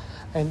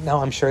 And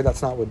now I'm sure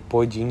that's not what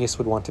Boy Genius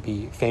would want to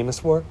be famous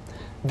for.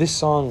 This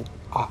song,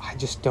 I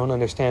just don't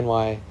understand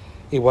why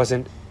it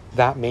wasn't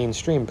that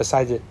mainstream.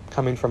 Besides it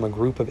coming from a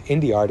group of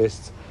indie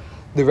artists,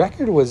 the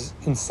record was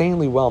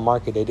insanely well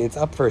marketed. It's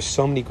up for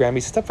so many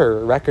Grammys. It's up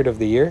for Record of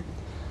the Year.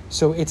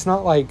 So it's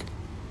not like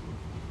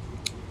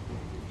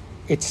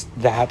it's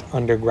that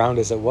underground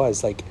as it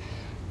was. Like,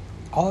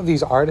 all of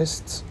these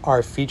artists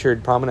are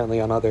featured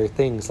prominently on other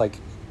things. Like,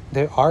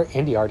 they are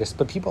indie artists,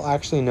 but people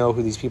actually know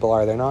who these people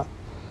are. They're not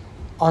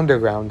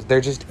underground.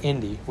 They're just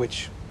indie,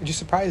 which just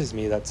surprises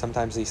me that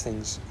sometimes these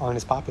things aren't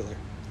as popular.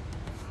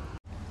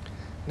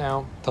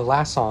 Now, the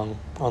last song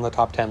on the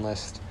top 10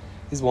 list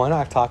is one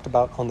I've talked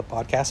about on the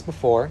podcast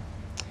before,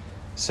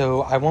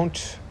 so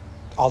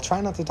I'll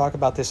try not to talk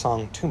about this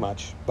song too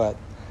much, but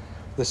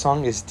the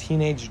song is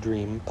Teenage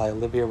Dream by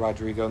Olivia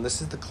Rodrigo, and this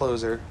is the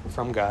closer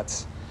from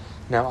Guts.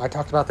 Now, I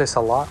talked about this a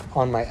lot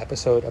on my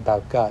episode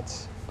about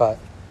Guts, but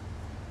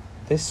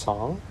this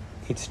song,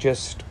 it's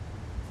just,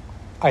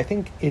 I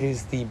think it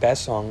is the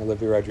best song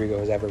Olivia Rodrigo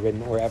has ever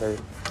written, or ever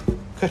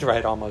could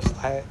write almost.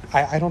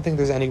 I don't think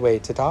there's any way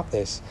to top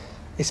this,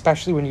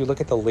 especially when you look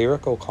at the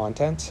lyrical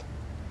content.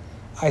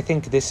 I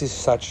think this is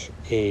such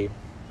a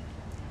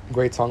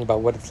great song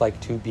about what it's like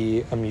to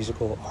be a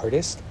musical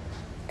artist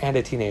and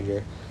a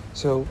teenager.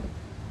 So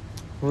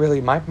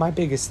really, my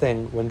biggest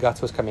thing when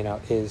Guts was coming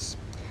out is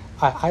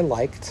I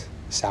liked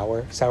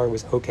Sour. Sour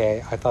was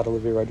okay. I thought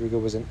Olivia Rodrigo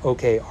was an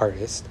okay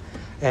artist,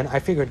 and I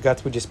figured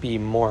Guts would just be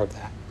more of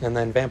that. And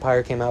then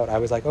Vampire came out. I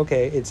was like,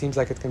 okay, it seems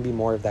like it's going to be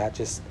more of that,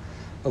 just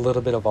a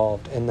little bit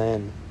evolved. And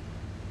then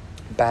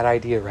Bad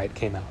Idea Right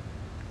came out.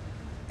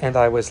 And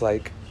I was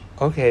like,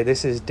 okay,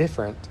 this is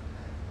different.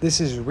 This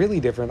is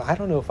really different. I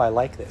don't know if I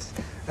like this.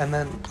 And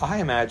then I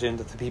imagined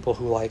the people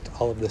who liked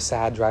all of the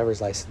sad driver's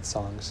license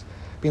songs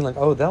being like,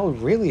 oh, they'll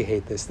really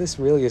hate this. This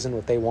really isn't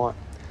what they want.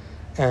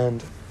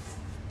 And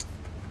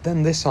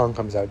then this song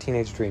comes out,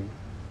 Teenage Dream.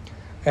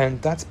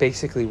 And that's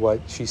basically what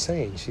she's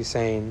saying. She's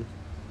saying,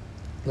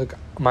 look,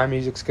 my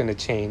music's going to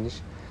change,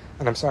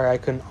 and I'm sorry I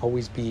couldn't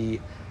always be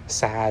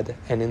sad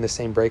and in the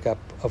same breakup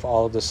of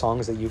all of the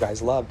songs that you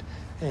guys loved.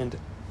 And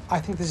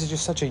I think this is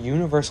just such a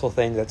universal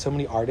thing that so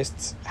many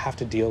artists have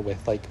to deal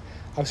with. Like,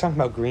 I was talking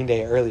about Green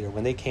Day earlier.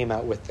 When they came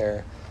out with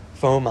their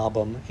Foam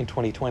album in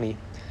 2020,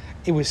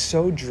 it was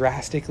so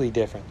drastically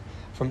different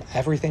from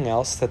everything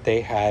else that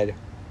they had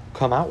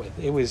come out with.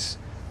 It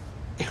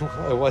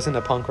wasn't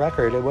a punk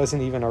record. It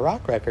wasn't even a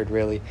rock record,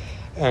 really.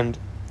 And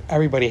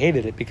everybody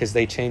hated it because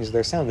they changed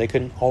their sound. They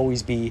couldn't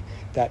always be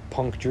that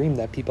punk dream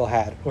that people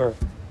had. Or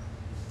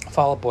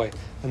Fall Out Boy,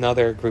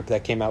 another group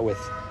that came out with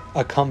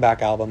a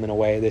comeback album in a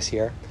way this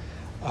year.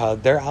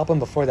 Their album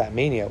before that,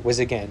 Mania, was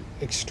again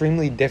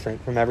extremely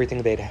different from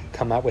everything they'd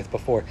come out with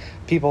before.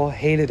 People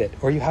hated it.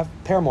 Or you have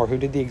Paramore, who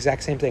did the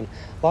exact same thing.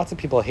 Lots of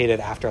people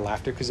hated After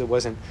Laughter because it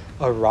wasn't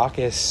a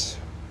raucous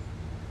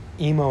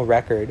emo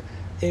record.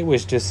 It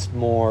was just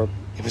more,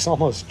 it was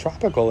almost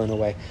tropical in a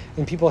way.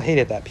 And people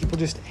hated that. People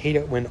just hate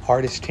it when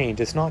artists change.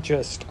 It's not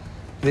just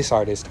this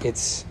artist,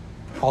 it's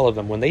all of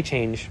them. When they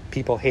change,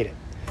 people hate it.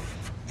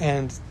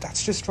 And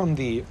that's just from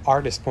the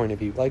artist point of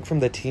view. Like, from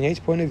the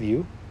teenage point of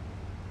view,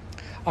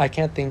 I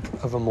can't think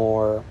of a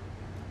more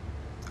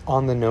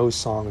on-the-nose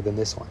song than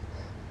this one.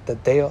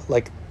 That they,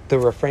 like, the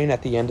refrain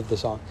at the end of the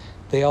song,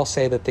 they all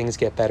say that things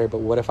get better, but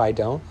what if I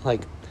don't?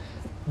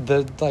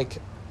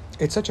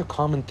 It's such a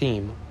common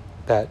theme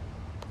that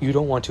you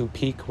don't want to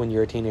peak when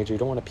you're a teenager. You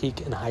don't want to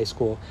peak in high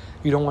school.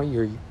 You don't want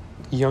your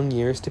young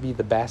years to be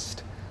the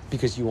best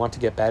because you want to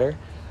get better.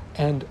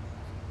 And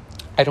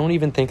I don't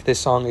even think this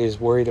song is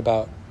worried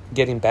about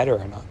getting better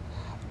or not.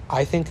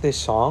 I think this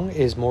song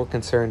is more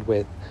concerned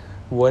with,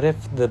 what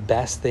if the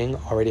best thing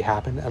already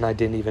happened and I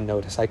didn't even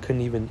notice? I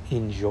couldn't even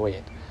enjoy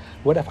it.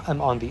 What if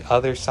I'm on the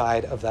other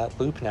side of that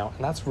loop now?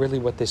 And that's really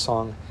what this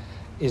song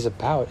is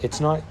about.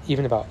 It's not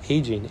even about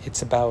aging.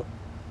 It's about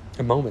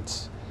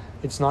moments.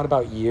 It's not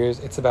about years.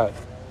 It's about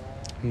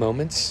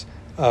moments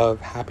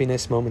of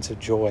happiness, moments of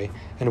joy,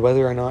 and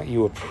whether or not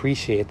you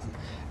appreciate them.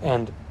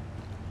 And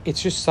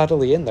it's just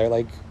subtly in there.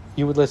 Like,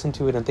 you would listen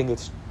to it and think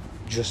it's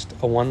just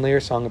a one-layer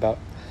song about,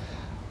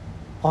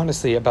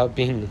 honestly, about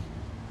being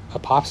a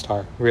pop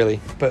star, really.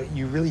 But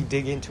you really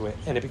dig into it,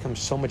 and it becomes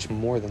so much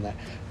more than that.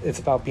 It's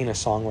about being a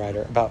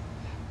songwriter, about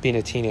being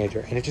a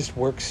teenager, and it just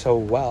works so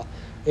well.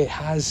 It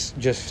has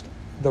just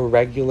the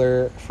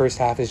regular first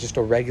half is just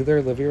a regular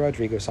Olivia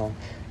Rodrigo song,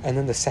 and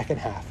then the second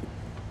half,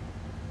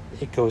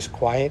 it goes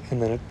quiet,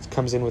 and then it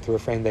comes in with the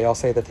refrain. They all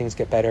say that things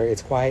get better.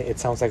 It's quiet. It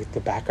sounds like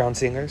the background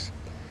singers.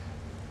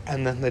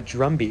 and then the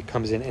drum beat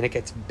comes in and it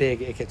gets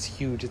big, it gets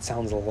huge, it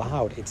sounds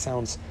loud, it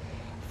sounds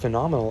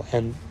phenomenal,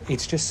 and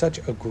it's just such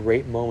a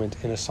great moment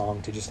in a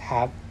song to just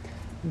have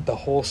the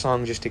whole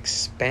song just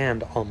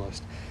expand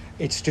almost.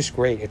 It's just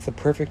great. It's the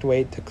perfect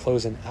way to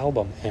close an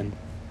album, and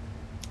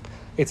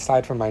it's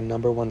tied for my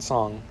number one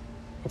song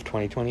of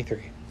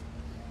 2023.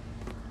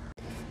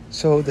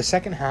 So the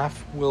second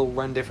half will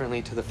run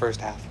differently to the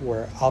first half,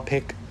 where I'll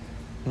pick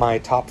my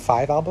top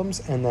 5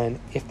 albums, and then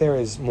if there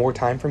is more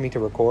time for me to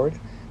record,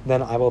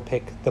 then I will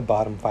pick the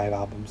bottom 5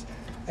 albums.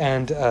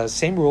 And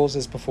same rules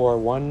as before,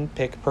 1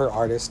 pick per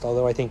artist,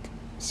 although I think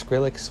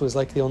Skrillex was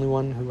like the only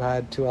one who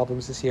had 2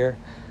 albums this year.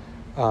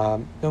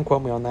 Don't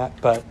quote me on that,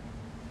 but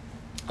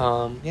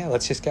yeah,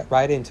 let's just get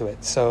right into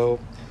it. So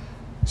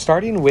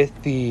starting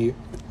with the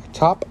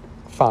top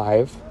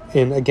 5,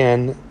 and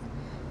again,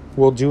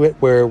 we'll do it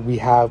where we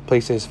have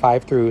places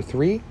 5 through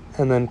 3,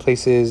 and then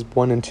places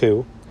 1 and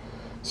 2.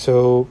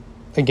 So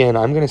again,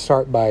 I'm going to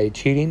start by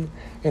cheating,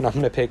 and I'm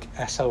going to pick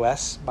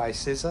SOS by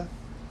SZA.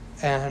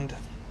 And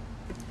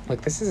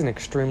like, this is an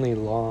extremely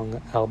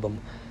long album,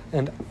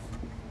 and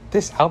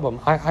this album,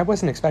 I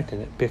wasn't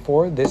expecting it.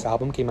 Before this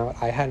album came out,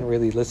 I hadn't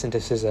really listened to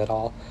SZA at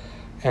all,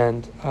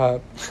 and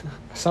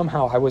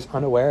somehow I was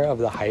unaware of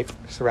the hype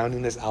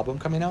surrounding this album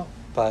coming out,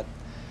 but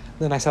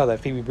then I saw that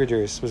Phoebe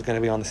Bridgers was going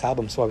to be on this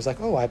album, so I was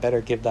like, oh, I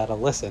better give that a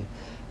listen.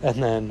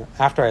 And then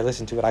after I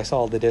listened to it, I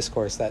saw the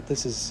discourse that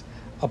this is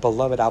a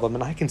beloved album,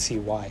 and I can see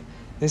why.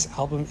 This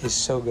album is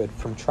so good.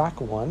 From track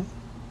 1,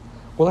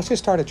 well, let's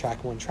just start at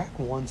track 1. Track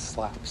 1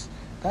 slaps.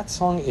 That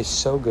song is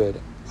so good.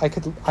 I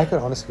could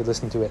honestly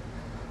listen to it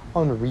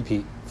on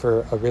repeat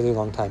for a really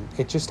long time.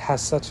 It just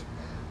has such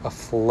a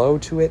flow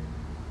to it.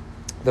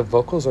 The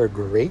vocals are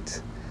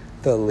great.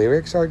 The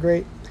lyrics are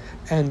great.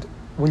 And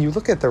when you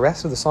look at the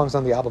rest of the songs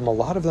on the album, a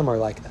lot of them are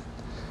like that.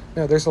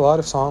 Now, there's a lot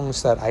of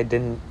songs that I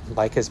didn't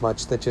like as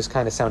much that just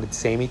kind of sounded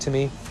samey to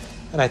me.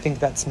 And I think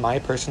that's my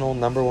personal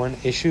number one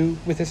issue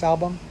with this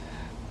album.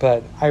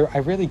 But I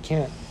really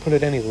can't put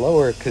it any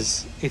lower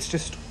because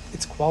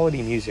it's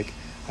quality music.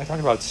 I talked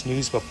about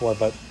Snooze before,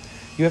 but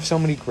you have so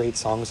many great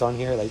songs on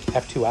here, like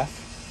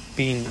F2F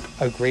being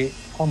a great,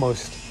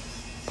 almost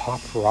pop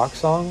rock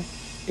song.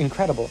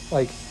 Incredible.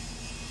 Like,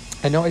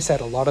 I know I said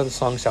a lot of the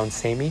songs sound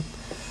samey,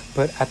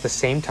 but at the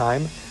same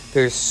time,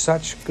 there's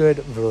such good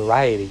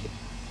variety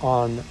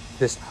on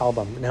this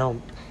album. Now,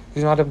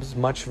 there's not as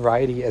much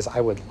variety as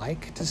I would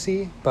like to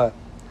see, but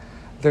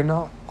they're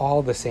not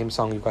all the same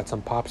song. You've got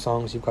some pop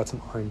songs, you've got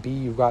some R&B,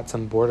 you've got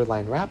some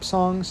borderline rap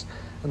songs,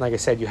 and like I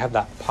said, you have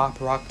that pop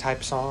rock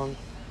type song.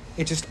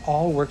 It just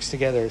all works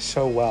together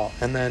so well.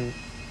 And then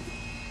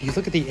you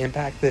look at the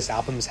impact this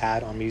album's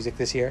had on music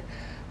this year,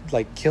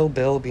 like Kill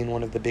Bill being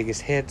one of the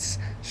biggest hits,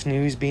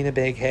 Snooze being a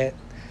big hit,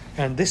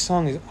 and this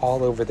song is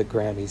all over the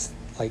Grammys.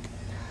 Like,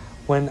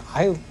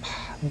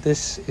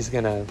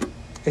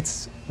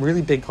 it's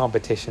really big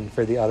competition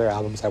for the other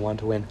albums I want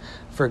to win.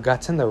 For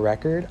Guts and the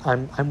Record,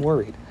 I'm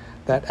worried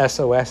that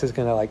SOS is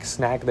gonna like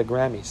snag the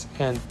Grammys.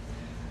 And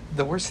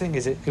the worst thing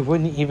is it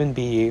wouldn't even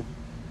be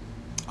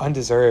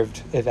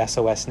undeserved if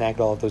SOS snagged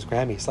all of those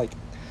Grammys. Like,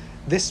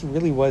 this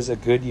really was a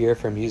good year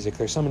for music.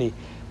 There's so many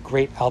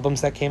great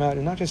albums that came out,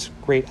 and not just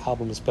great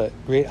albums, but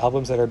great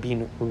albums that are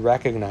being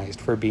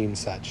recognized for being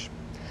such.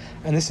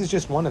 And this is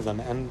just one of them,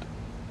 and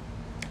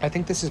I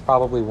think this is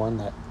probably one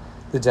that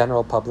the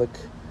general public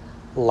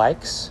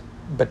likes,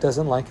 but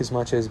doesn't like as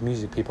much as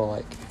music people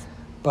like.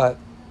 But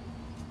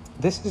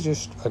this is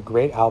just a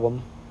great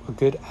album, a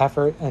good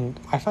effort, and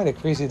I find it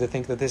crazy to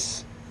think that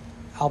this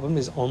album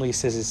is only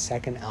SZA's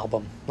second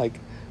album. Like,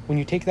 when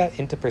you take that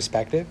into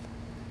perspective,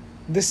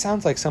 this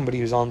sounds like somebody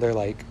who's on their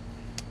like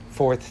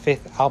 4th,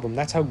 5th album.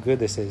 That's how good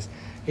this is.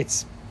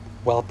 It's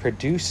well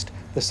produced,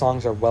 the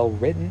songs are well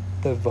written,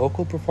 the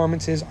vocal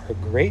performances are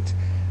great,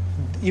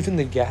 even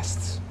the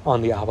guests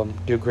on the album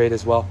do great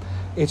as well.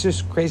 It's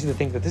just crazy to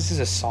think that this is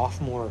a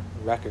sophomore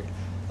record.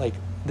 Like,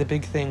 the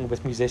big thing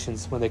with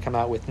musicians when they come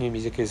out with new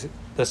music is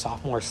the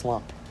sophomore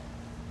slump.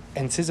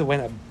 And SZA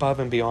went above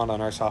and beyond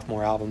on our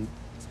sophomore album.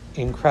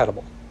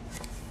 Incredible.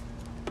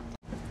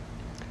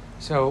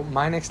 So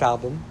my next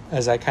album,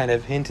 as I kind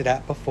of hinted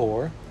at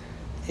before,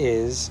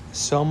 is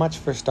So Much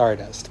for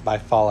Stardust by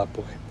Fall Out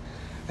Boy.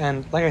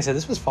 And like I said,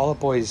 this was Fall Out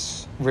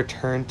Boy's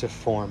return to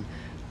form.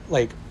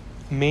 Like,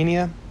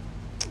 Mania,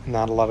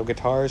 not a lot of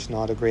guitars,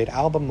 not a great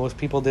album. Most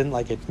people didn't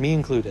like it, me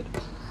included.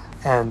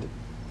 And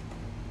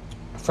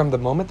from the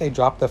moment they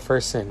dropped the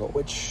first single,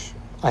 which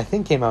I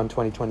think came out in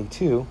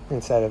 2022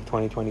 instead of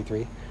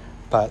 2023,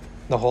 but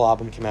the whole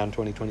album came out in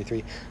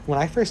 2023. When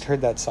I first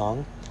heard that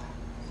song,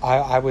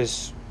 I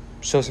was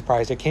so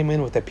surprised. It came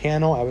in with the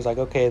piano. I was like,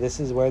 okay, this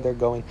is where they're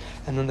going.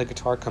 And then the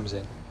guitar comes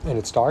in, and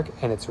it's dark,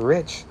 and it's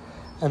rich.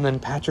 And then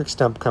Patrick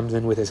Stump comes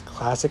in with his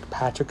classic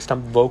Patrick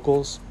Stump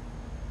vocals.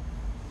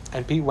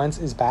 And Pete Wentz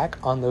is back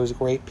on those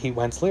great Pete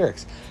Wentz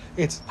lyrics.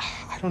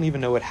 I don't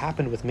even know what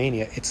happened with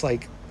Mania. It's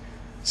like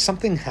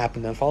something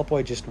happened, and Fall Out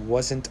Boy just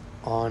wasn't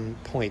on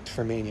point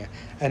for Mania.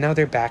 And now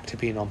they're back to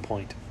being on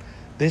point.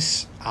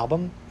 This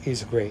album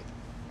is great.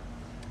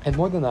 And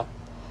more than that,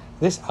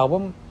 this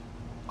album,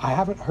 I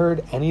haven't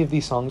heard any of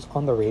these songs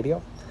on the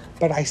radio,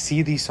 but I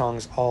see these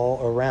songs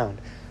all around.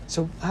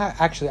 So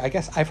actually, I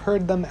guess I've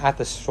heard them at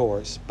the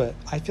stores, but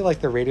I feel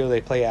like the radio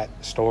they play at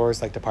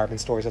stores, like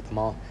department stores at the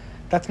mall,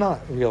 that's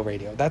not real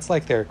radio. That's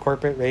like their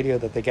corporate radio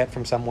that they get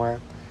from somewhere.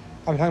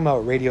 I'm talking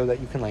about radio that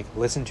you can like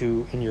listen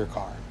to in your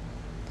car.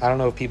 I don't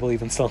know if people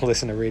even still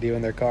listen to radio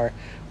in their car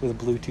with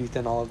Bluetooth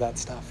and all of that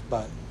stuff,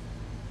 but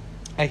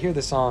I hear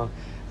the song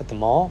at the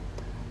mall.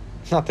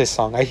 Not this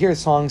song. I hear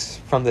songs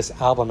from this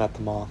album at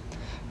the mall.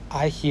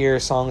 I hear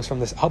songs from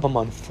this album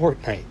on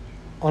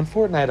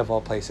Fortnite of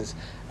all places.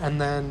 And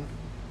then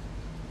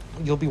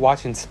you'll be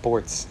watching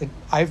sports.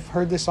 I've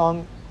heard this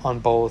song on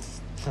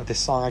both,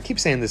 I keep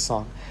saying this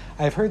song.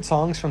 I've heard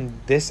songs from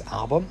this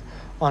album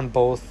on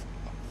both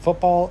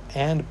football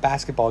and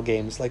basketball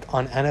games, like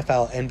on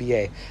NFL,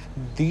 NBA.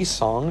 These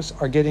songs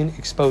are getting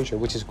exposure,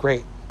 which is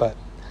great, but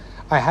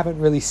I haven't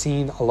really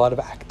seen a lot of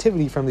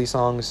activity from these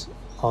songs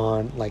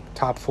on like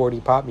top 40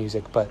 pop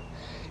music, but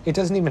it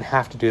doesn't even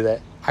have to do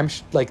that.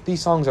 Like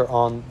these songs are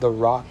on the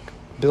rock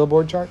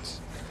Billboard charts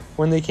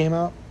when they came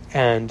out,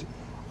 and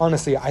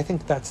honestly, I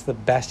think that's the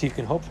best you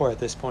can hope for at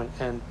this point,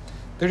 and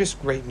they're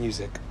just great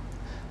music.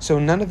 So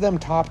none of them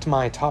topped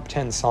my top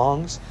 10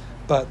 songs,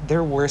 but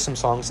there were some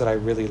songs that I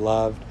really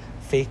loved.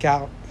 Fake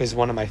Out is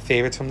one of my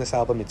favorites from this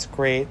album. It's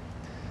great.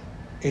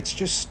 It's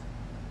just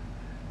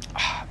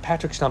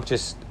Patrick Stump,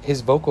 just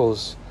his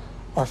vocals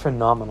are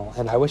phenomenal,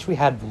 and I wish we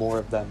had more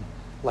of them.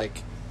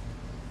 Like,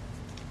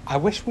 I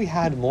wish we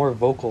had more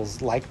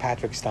vocals like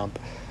Patrick Stump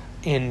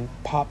in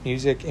pop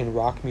music, in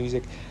rock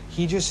music.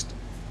 He just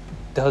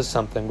does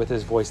something with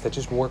his voice that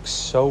just works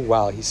so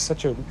well. He's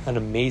such an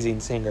amazing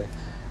singer.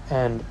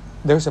 And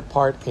there's a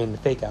part in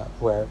Fake Out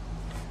where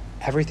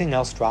everything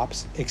else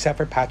drops except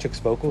for Patrick's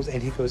vocals,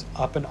 and he goes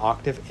up an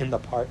octave in the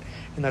part,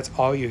 and that's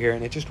all you hear,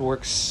 and it just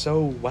works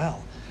so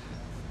well.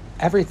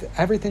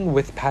 Everything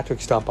with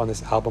Patrick Stump on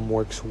this album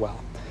works well.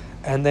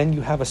 And then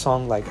you have a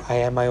song like I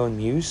Am My Own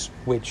Muse,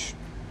 which,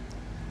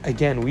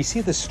 again, we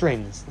see the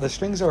strings. The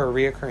strings are a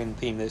reoccurring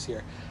theme this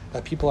year,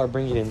 that people are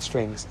bringing in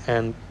strings.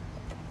 And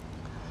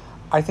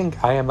I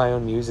think I Am My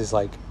Own Muse is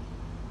like,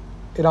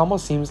 it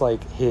almost seems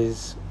like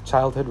his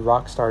childhood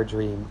rock star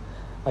dream.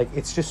 Like,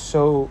 it's just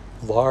so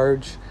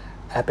large,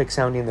 epic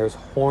sounding. There's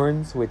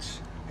horns, which,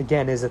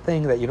 again, is a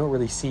thing that you don't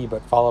really see,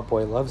 but Fall Out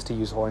Boy loves to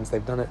use horns.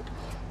 They've done it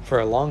for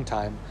a long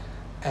time.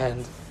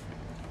 And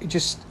it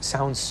just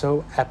sounds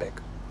so epic.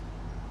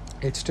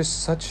 It's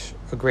just such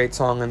a great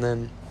song. And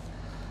then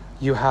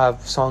you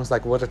have songs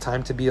like What a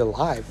Time to Be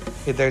Alive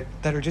that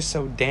are just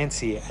so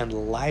dancey and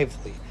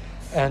lively.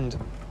 And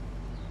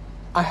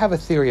I have a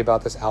theory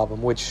about this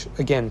album, which,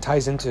 again,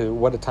 ties into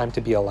What a Time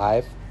to Be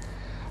Alive.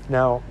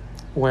 Now,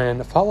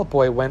 when Fall Out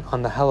Boy went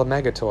on the Hella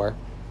Mega Tour,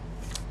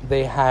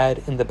 they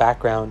had in the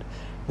background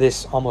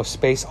this almost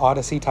Space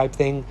Odyssey type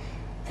thing,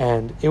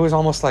 and it was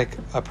almost like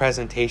a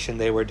presentation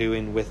they were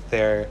doing with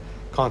their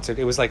concert.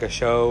 It was like a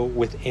show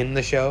within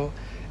the show,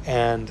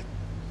 and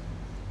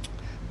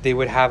they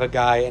would have a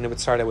guy, and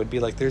it would be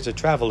like, there's a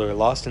traveler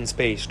lost in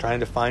space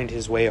trying to find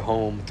his way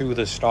home through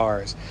the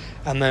stars.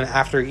 And then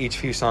after each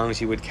few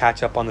songs, you would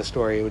catch up on the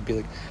story. It would be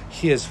like,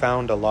 he has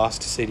found a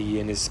lost city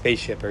in his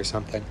spaceship or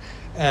something.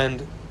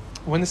 And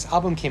when this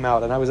album came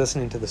out and I was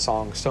listening to the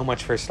song So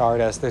Much for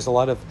Stardust, there's a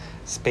lot of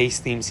space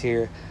themes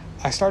here.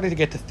 I started to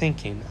get to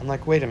thinking, I'm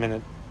like, wait a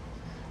minute.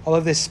 All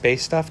of this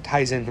space stuff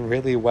ties in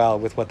really well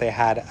with what they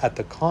had at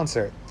the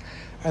concert.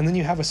 And then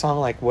you have a song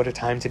like What a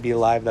Time to Be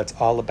Alive that's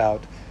all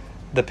about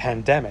the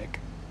pandemic.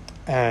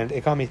 And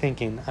it got me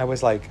thinking. I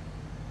was like,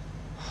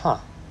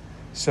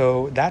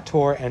 so that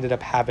tour ended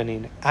up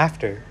happening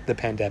after the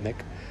pandemic.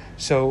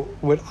 So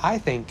what I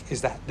think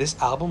is that this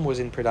album was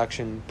in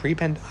production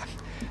pre-pandemic.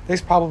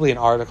 There's probably an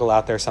article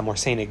out there somewhere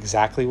saying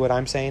exactly what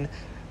I'm saying,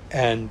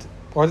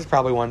 or there's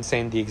probably one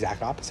saying the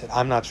exact opposite.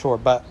 I'm not sure,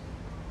 but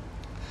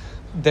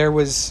there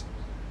was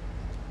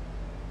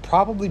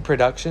probably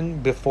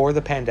production before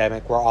the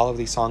pandemic where all of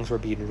these songs were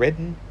being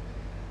written.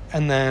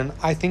 And then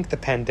I think the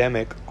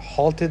pandemic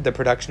halted the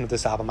production of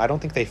this album. I don't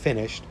think they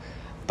finished,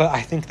 but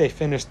I think they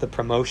finished the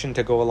promotion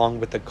to go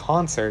along with the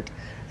concert,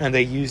 and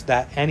they used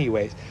that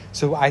anyways.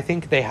 So I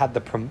think they had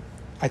the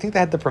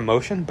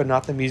promotion, but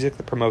not the music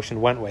the promotion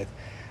went with.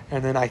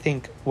 And then I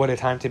think What a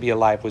Time to Be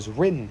Alive was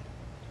written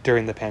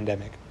during the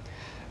pandemic.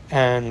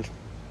 And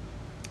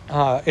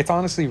it's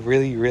honestly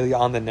really, really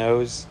on the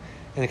nose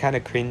and kind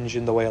of cringe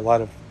in the way a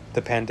lot of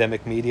the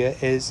pandemic media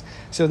is.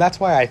 So that's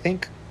why I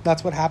think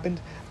that's what happened.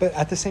 But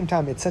at the same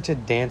time, it's such a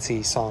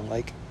dancey song.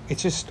 Like,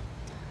 it's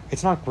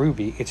not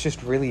groovy. It's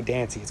just really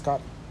dancey. It's got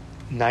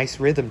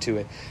nice rhythm to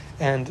it.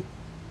 And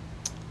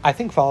I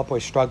think Fall Out Boy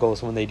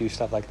struggles when they do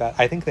stuff like that.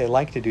 I think they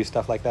like to do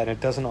stuff like that, and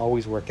it doesn't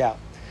always work out.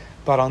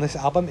 But on this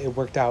album, it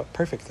worked out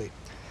perfectly.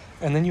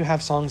 And then you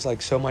have songs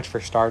like So Much for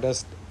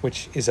Stardust,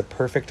 which is a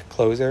perfect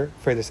closer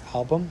for this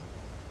album.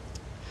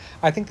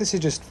 I think this is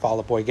just Fall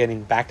Out Boy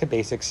getting back to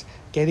basics,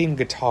 getting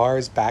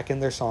guitars back in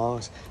their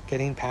songs,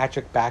 getting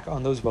Patrick back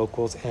on those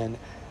vocals, and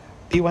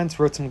P. Wentz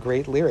wrote some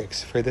great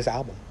lyrics for this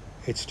album.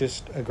 It's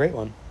just a great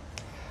one.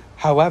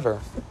 However,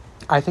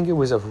 I think it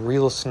was a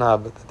real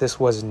snub that this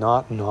was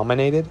not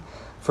nominated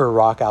for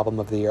Rock Album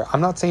of the Year. I'm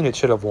not saying it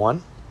should have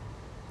won.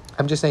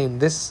 I'm just saying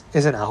this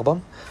is an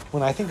album.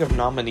 When I think of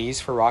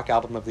nominees for Rock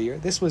Album of the Year,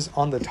 this was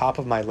on the top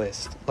of my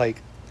list.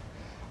 Like,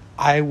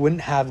 I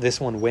wouldn't have this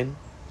one win.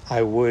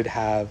 I would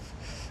have,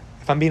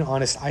 if I'm being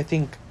honest, I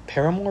think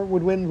Paramore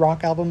would win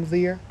Rock Album of the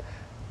Year.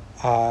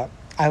 I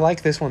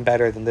like this one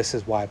better than This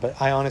Is Why,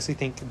 but I honestly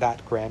think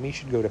that Grammy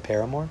should go to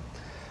Paramore.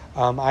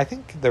 I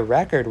think The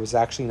Record was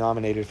actually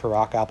nominated for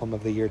Rock Album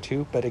of the Year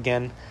too, but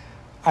again,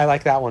 I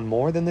like that one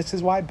more than This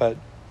Is Why, but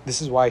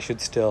This Is Why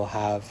should still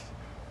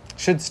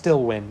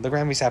win. The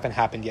Grammys haven't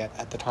happened yet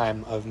at the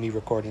time of me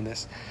recording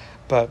this.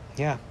 But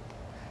yeah,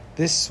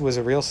 this was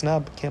a real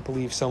snub. Can't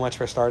believe So Much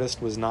for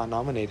Stardust was not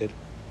nominated.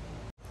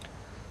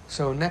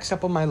 So next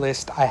up on my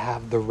list, I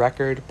have The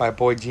Record by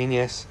Boy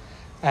Genius.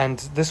 And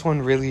this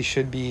one really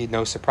should be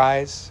no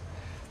surprise.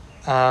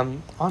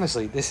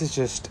 Honestly, this is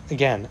just,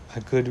 again, a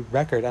good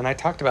record. And I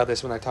talked about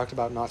this when I talked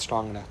about Not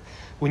Strong Enough.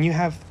 When you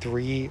have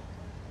three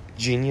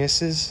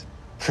geniuses...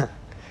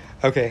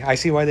 Okay, I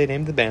see why they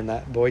named the band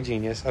that, Boy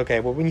Genius. Okay,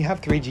 well, when you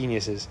have three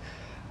geniuses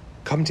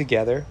come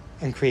together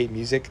and create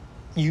music,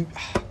 I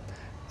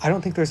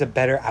don't think there's a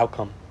better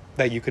outcome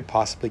that you could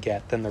possibly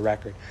get than The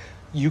Record.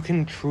 You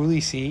can truly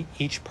see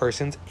each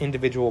person's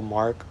individual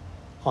mark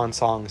on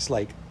songs.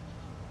 Like,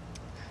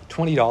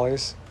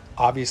 $20,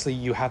 obviously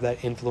you have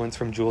that influence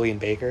from Julian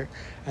Baker,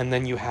 and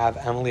then you have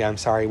Emily, I'm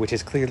Sorry, which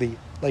is clearly,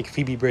 like,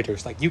 Phoebe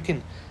Bridgers. Like, you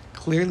can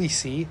clearly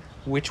see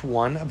which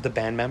one of the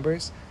band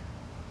members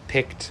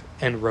picked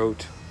and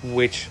wrote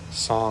which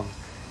song.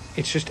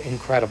 It's just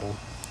incredible.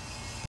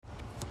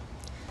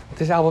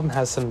 This album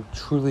has some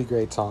truly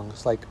great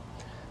songs. Like,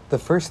 the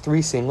first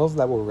three singles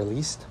that were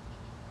released,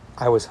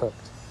 I was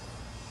hooked.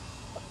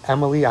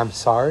 Emily, I'm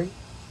Sorry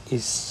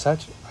is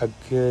such a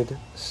good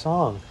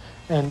song.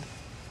 And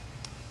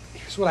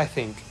here's what I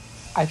think.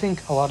 I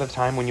think a lot of the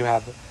time when you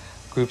have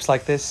groups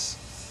like this,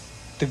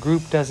 the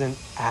group doesn't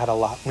add a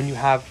lot. When you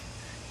have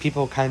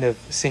people kind of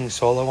sing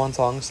solo on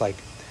songs like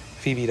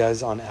Phoebe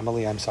does on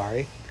Emily, I'm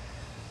Sorry.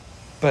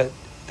 But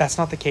that's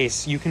not the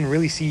case. You can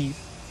really see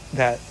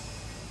that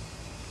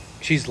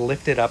she's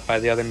lifted up by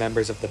the other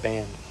members of the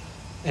band.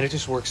 And it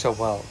just works so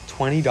well.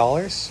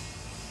 $20?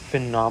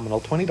 Phenomenal.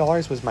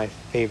 $20 was my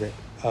favorite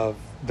of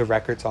the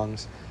Record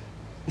songs.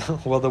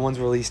 Well, the ones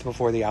released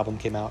before the album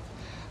came out.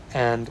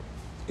 And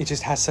it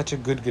just has such a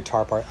good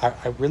guitar part.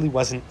 I really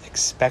wasn't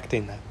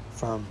expecting that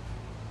from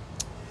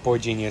Boy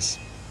Genius.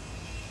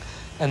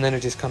 And then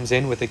it just comes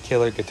in with a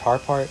killer guitar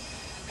part.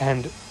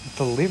 And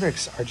the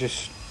lyrics are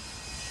just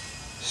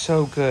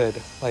so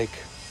good. Like,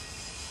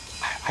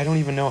 I don't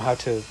even know how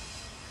to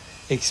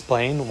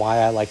explain why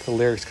I like the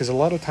lyrics. Because a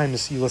lot of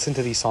times you listen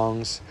to these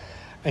songs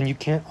and you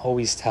can't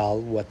always tell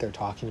what they're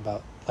talking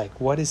about. Like,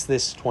 what is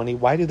this 20?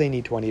 Why do they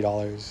need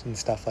 $20 and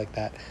stuff like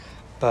that?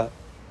 But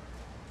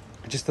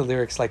just the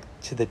lyrics, like,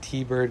 to the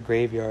T-bird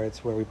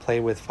graveyards where we play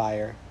with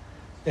fire.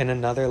 In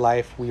another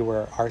life, we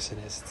were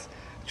arsonists.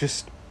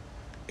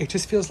 It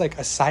just feels like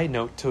a side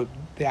note to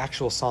the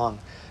actual song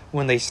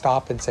when they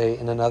stop and say,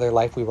 in another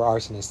life, we were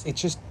arsonists. It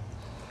just,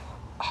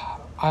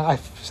 I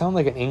sound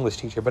like an English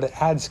teacher, but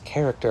it adds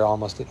character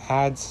almost. It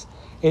adds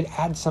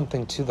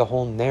something to the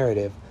whole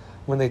narrative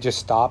when they just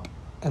stop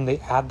and they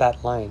add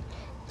that line.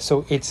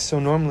 So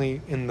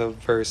normally in the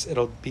verse,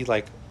 it'll be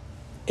like,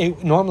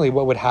 normally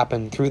what would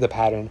happen through the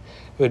pattern,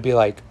 it would be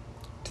like,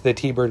 to the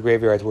T-bird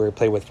graveyards where we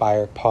play with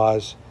fire,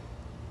 pause,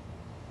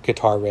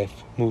 guitar riff,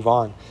 move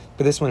on.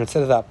 But this one,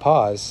 instead of that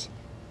pause,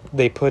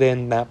 they put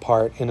in that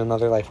part, in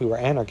another life we were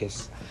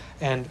anarchists.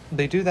 And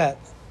they do that,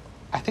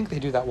 I think they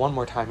do that one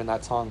more time in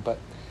that song, but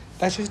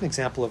that's just an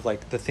example of,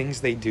 like, the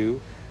things they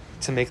do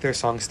to make their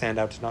songs stand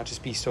out, to not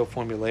just be so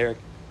formulaic,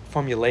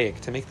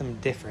 to make them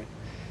different.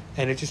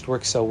 And it just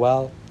works so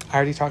well. I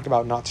already talked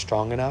about Not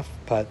Strong Enough,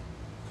 but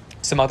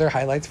some other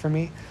highlights for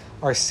me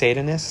are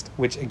Satanist,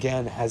 which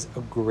again has a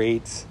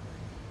great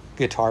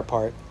guitar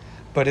part,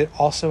 but it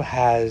also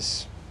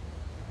has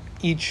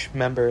each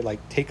member,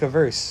 like, take a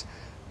verse.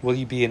 Will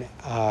you be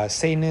an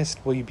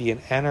Satanist? Will you be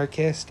an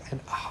anarchist?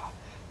 And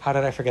how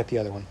did I forget the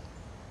other one?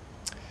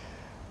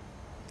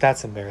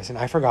 That's embarrassing.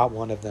 I forgot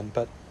one of them,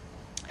 but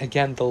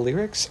again, the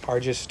lyrics are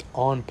just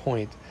on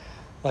point.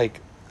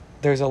 Like,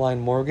 there's a line,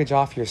 mortgage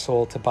off your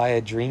soul to buy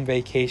a dream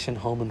vacation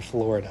home in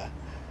Florida.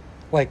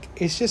 Like,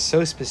 it's just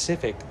so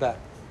specific that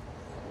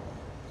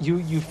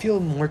you feel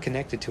more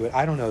connected to it.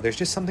 I don't know. There's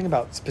just something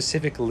about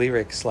specific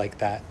lyrics like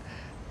that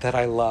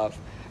I love.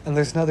 And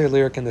there's another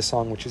lyric in the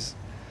song, which is,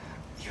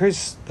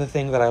 here's the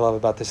thing that I love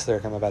about this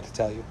lyric I'm about to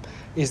tell you,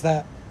 is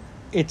that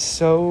it's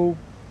so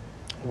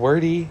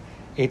wordy.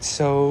 It's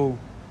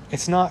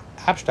not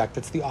abstract.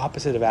 It's the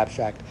opposite of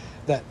abstract.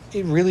 That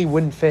it really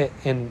wouldn't fit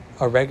in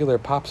a regular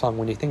pop song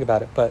when you think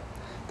about it. But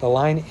the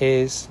line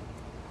is,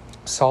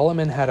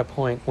 Solomon had a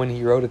point when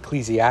he wrote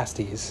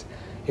Ecclesiastes,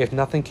 if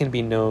nothing can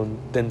be known,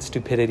 then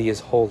stupidity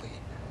is holy.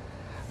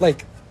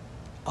 Like,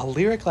 a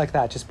lyric like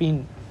that just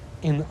being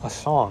in a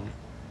song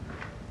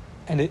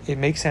and it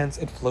makes sense.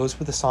 It flows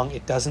with the song.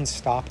 It doesn't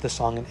stop the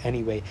song in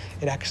any way.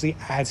 It actually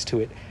adds to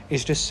it.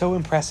 It's just so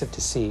impressive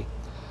to see.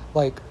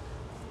 Like,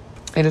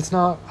 and it's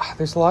not,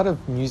 there's a lot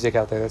of music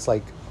out there that's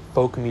like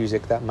folk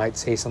music that might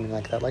say something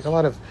like that, like a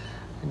lot of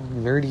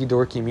nerdy,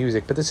 dorky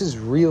music, but this is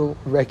real,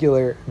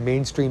 regular,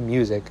 mainstream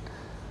music,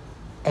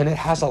 and it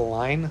has a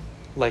line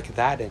like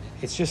that in it.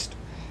 It's just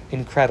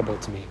incredible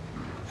to me.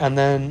 And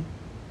then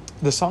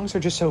the songs are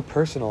just so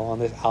personal on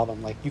this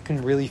album. Like, you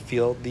can really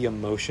feel the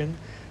emotion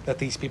that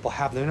these people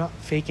have. They're not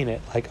faking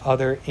it like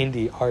other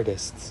indie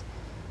artists.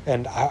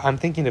 And I'm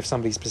thinking of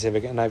somebody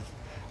specific, and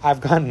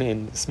I've gotten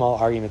in small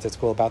arguments at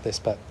school about this,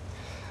 but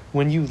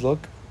when you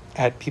look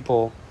at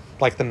people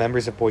like the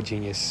members of Boy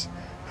Genius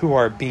who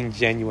are being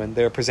genuine,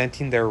 they're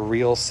presenting their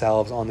real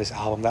selves on this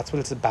album. That's what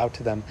it's about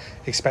to them,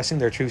 expressing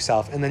their true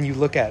self. And then you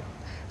look at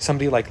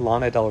somebody like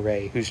Lana Del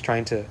Rey, who's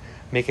trying to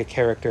make a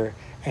character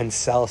and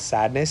sell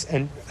sadness.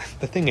 And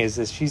the thing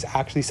is she's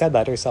actually said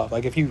that herself.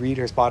 Like, if you read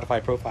her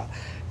Spotify profile,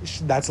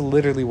 that's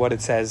literally what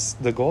it says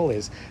the goal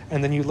is.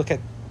 And then you look at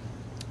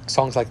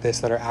songs like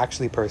this that are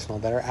actually personal,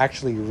 that are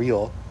actually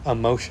real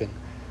emotion,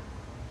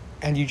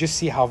 and you just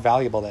see how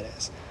valuable that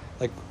is.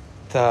 Like,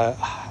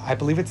 I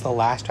believe it's the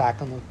last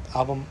track on the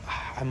album,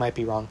 I might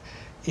be wrong,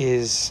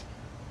 is,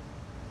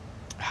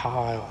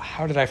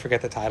 how did I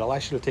forget the title? I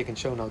should have taken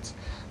show notes.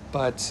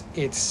 But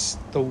it's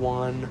the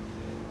one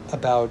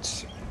about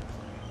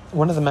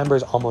one of the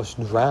members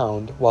almost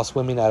drowned while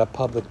swimming at a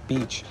public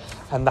beach,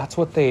 and that's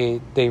what they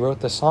wrote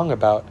the song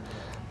about.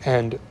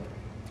 And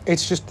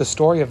it's just the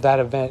story of that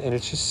event, and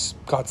it's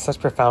just got such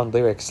profound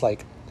lyrics,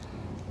 like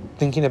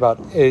thinking about,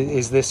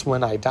 is this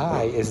when I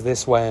die? Is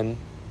this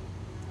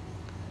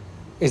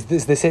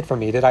it for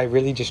me? Did I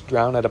really just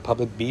drown at a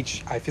public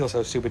beach? I feel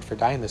so stupid for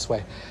dying this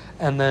way.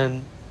 And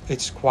then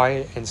it's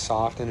quiet and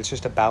soft, and it's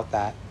just about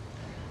that.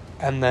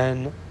 And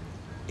then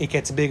it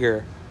gets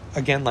bigger.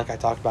 Again, like I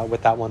talked about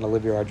with that one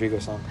Olivia Rodrigo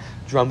song.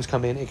 Drums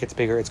come in, it gets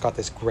bigger, it's got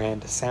this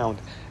grand sound.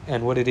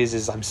 And what it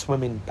is I'm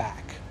swimming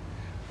back.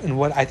 And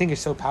what I think is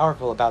so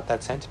powerful about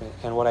that sentiment,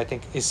 and what I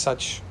think is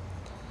such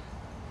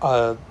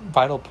a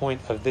vital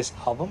point of this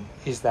album,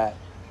 is that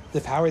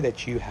the power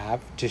that you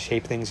have to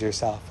shape things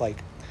yourself.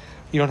 Like,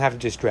 you don't have to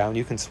just drown,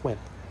 you can swim.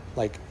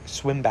 Like,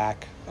 swim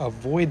back,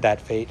 avoid that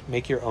fate,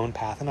 make your own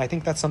path. And I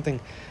think that's something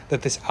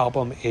that this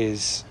album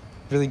is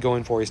really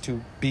going for, is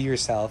to be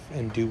yourself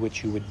and do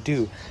what you would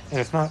do. And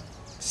it's not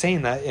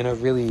saying that in a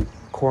really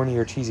corny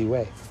or cheesy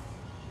way.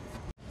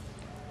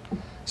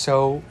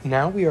 So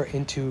now we are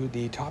into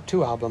the top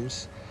two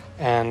albums,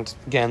 and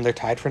again, they're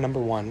tied for number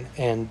one.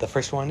 And the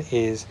first one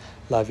is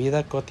La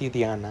Vida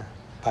Cotidiana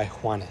by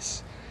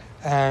Juanes.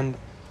 And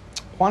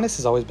Juanes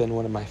has always been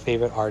one of my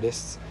favorite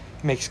artists.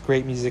 He makes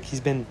great music.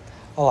 He's been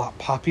a lot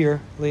poppier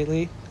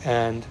lately,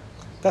 and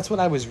that's what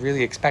I was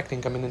really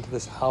expecting coming into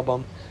this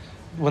album.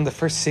 When the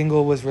first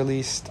single was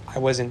released, I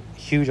wasn't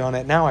huge on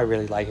it. Now I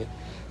really like it.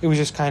 It was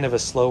just kind of a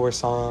slower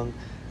song,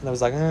 and I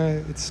was like,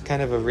 it's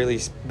kind of a really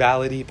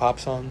ballady pop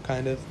song,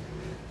 kind of.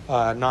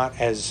 Not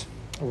as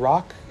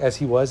rock as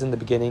he was in the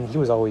beginning. He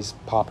was always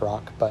pop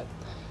rock, but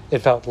it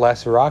felt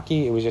less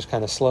rocky. It was just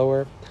kind of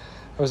slower.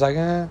 I was like,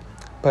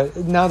 but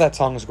now that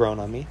song's grown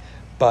on me.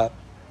 But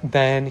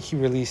then he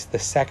released the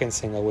second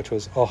single, which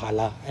was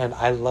Ojalá, and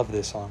I love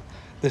this song.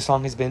 This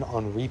song has been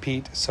on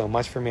repeat so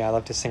much for me. I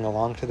love to sing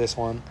along to this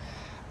one,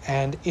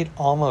 and it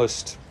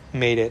almost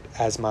made it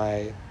as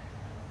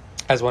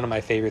one of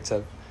my favorites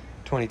of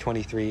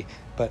 2023,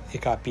 but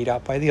it got beat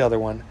out by the other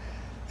one.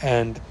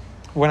 And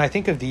when I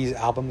think of these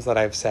albums that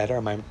I've said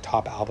are my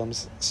top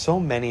albums, so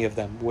many of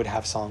them would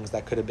have songs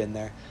that could have been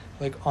there.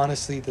 Like,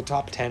 honestly, the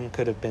top 10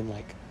 could have been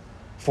like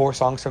 4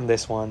 songs from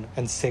this one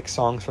and 6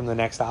 songs from the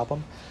next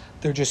album.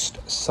 They're just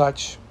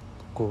such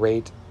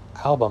great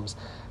albums.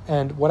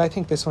 And what I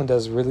think this one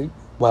does really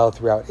well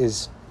throughout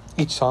is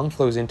each song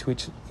flows into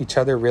each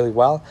other really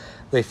well.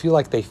 They feel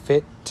like they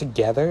fit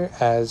together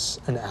as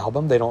an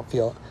album. They don't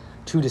feel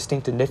too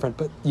distinct and different,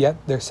 but yet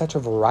there's such a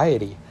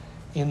variety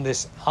in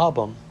this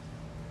album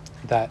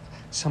that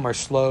some are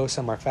slow,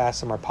 some are fast,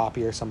 some are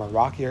poppier, some are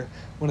rockier.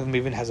 One of them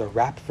even has a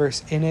rap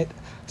verse in it.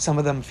 Some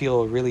of them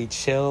feel really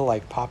chill,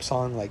 like pop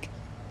song, like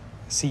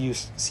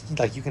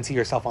like you can see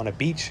yourself on a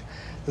beach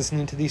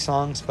listening to these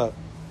songs. But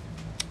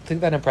the thing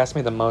that impressed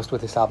me the most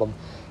with this album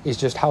is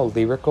just how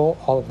lyrical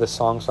all of the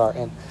songs are.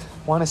 And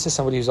Juanes is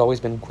somebody who's always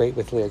been great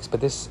with lyrics,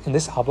 but in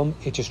this album,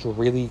 it just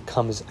really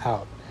comes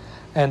out.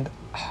 And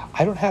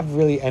I don't have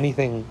really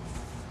anything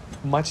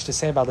much to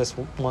say about this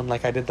one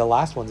like I did the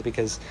last ones,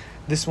 because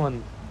this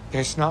one,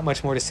 there's not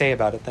much more to say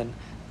about it than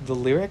the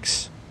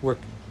lyrics work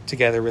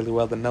together really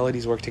well, the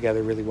melodies work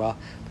together really well.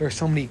 There are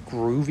so many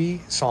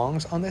groovy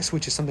songs on this,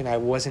 which is something I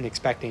wasn't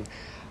expecting.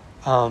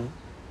 I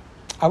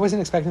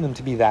wasn't expecting them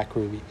to be that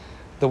groovy.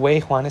 The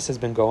way Juanes has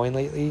been going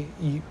lately,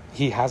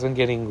 he has been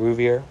getting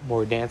groovier,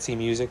 more dancey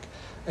music,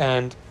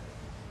 and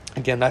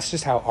again, that's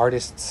just how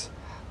artists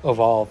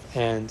evolve.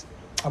 And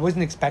I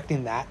wasn't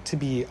expecting that to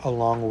be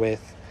along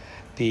with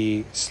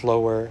the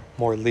slower,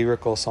 more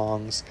lyrical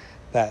songs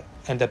that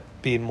end up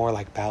being more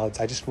like ballads.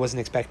 I just wasn't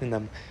expecting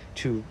them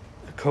to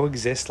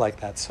coexist like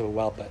that so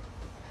well, but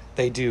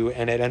they do,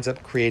 and it ends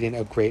up creating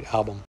a great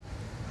album.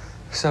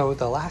 So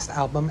the last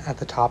album at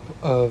the top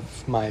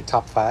of my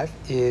top 5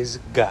 is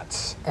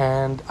Guts,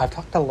 and I've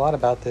talked a lot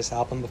about this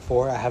album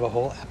before. I have a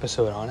whole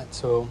episode on it,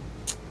 so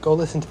go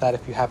listen to that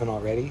if you haven't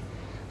already.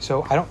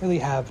 So I don't really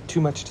have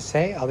too much to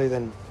say other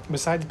than,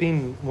 besides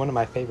being one of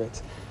my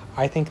favorites,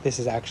 I think this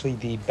is actually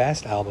the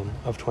best album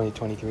of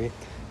 2023.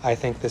 I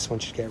think this one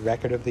should get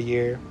Record of the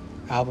Year,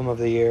 Album of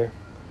the Year,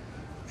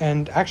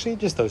 and actually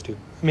just those two.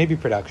 Maybe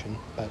production,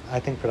 but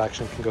I think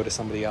production can go to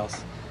somebody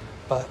else.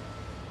 But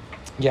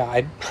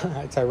yeah,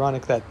 it's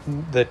ironic that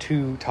the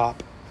two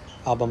top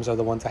albums are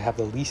the ones I have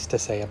the least to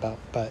say about,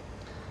 but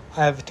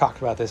I've talked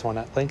about this one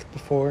at length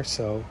before,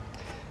 so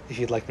if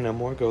you'd like to know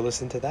more, go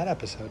listen to that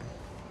episode.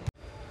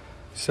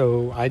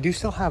 So I do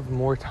still have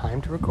more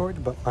time to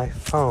record, but my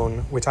phone,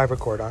 which I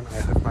record on,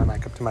 I hook my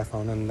mic up to my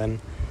phone and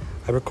then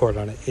I record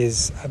on it,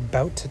 is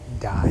about to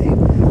die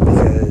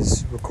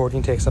because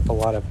recording takes up a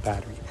lot of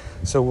battery.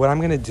 So what I'm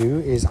going to do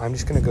is I'm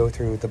just going to go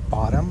through the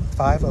bottom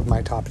 5 of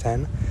my top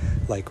 10,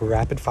 like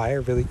rapid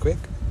fire, really quick.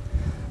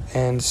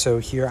 And so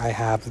here I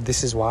have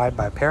This Is Why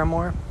by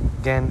Paramore.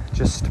 Again,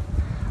 just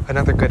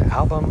another good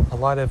album. A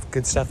lot of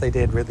good stuff they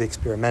did, really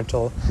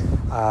experimental.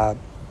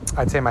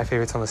 I'd say my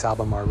favorites on this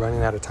album are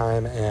Running Out of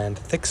Time and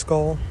Thick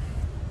Skull.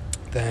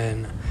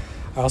 Then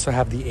I also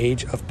have The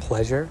Age of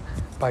Pleasure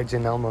by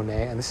Janelle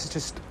Monáe, and this is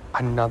just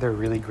another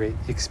really great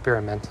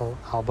experimental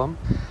album.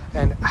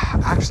 And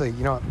actually,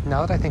 now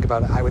that I think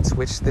about it, I would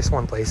switch this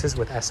one places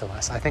with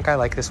SOS. I think I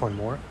like this one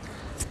more.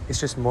 It's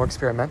just more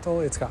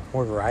experimental, it's got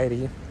more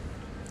variety,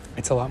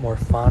 it's a lot more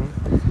fun,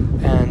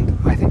 and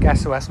I think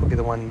SOS will be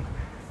the one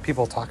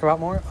people talk about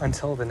more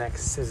until the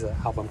next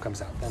SZA album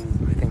comes out.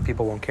 Then I think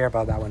people won't care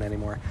about that one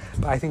anymore.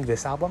 But I think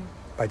this album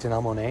by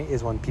Janelle Monáe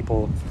is one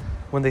people,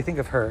 when they think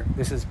of her,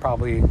 this is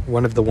probably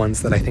one of the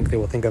ones that I think they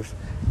will think of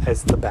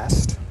as the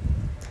best.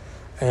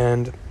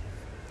 And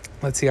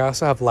let's see, I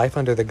also have Life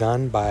Under the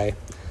Gun by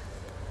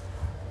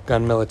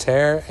Gun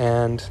Militaire,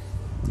 and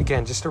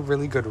again, just a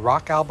really good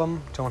rock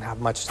album. Don't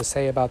have much to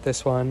say about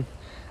this one.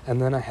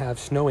 And then I have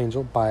Snow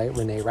Angel by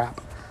Renee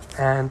Rapp.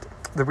 And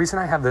the reason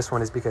I have this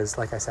one is because,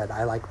 like I said,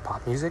 I like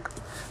pop music.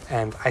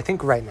 And I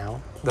think right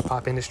now, the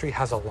pop industry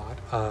has a lot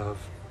of,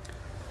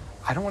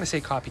 I don't want to say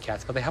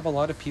copycats, but they have a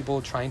lot of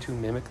people trying to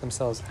mimic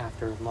themselves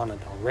after Lana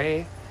Del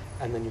Rey.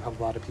 And then you have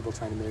a lot of people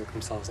trying to mimic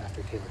themselves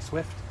after Taylor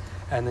Swift.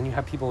 And then you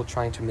have people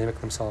trying to mimic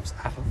themselves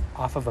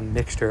off of a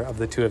mixture of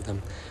the two of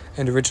them.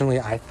 And originally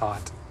I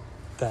thought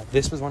that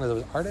this was one of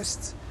those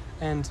artists,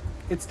 and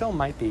it still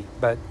might be,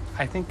 but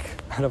I think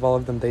out of all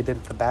of them, they did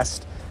it the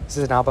best. This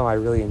is an album I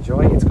really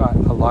enjoy. It's got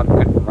a lot of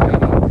good variety.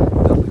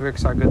 The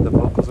lyrics are good, the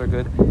vocals are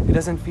good. It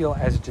doesn't feel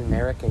as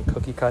generic and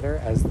cookie cutter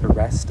as the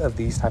rest of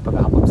these type of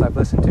albums I've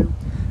listened to,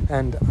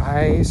 and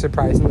I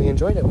surprisingly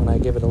enjoyed it when I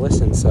gave it a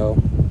listen.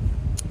 So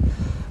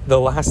the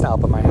last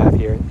album I have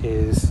here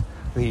is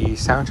the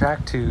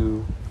soundtrack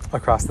to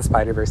Across the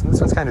Spider-Verse, and this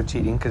one's kind of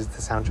cheating because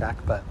it's the soundtrack,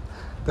 but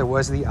there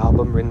was the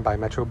album written by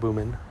Metro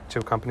Boomin to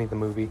accompany the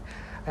movie,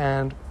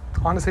 and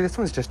honestly, this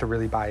one's just a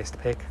really biased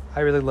pick.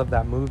 I really love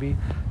that movie.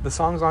 The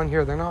songs on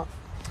here, they're not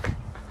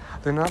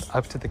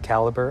up to the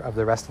caliber of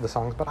the rest of the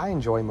songs, but I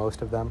enjoy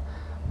most of them.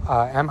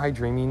 Am I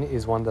Dreaming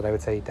is one that I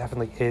would say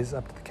definitely is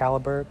up to the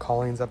caliber.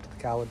 Calling's up to the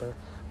caliber,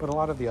 but a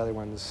lot of the other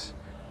ones,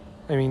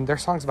 I mean, they're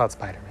songs about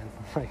Spider-Man.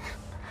 Like,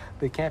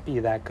 they can't be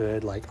that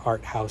good, like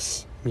art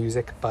house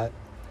music, but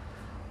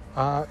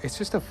it's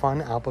just a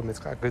fun album. It's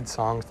got good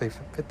songs. They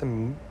fit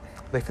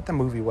the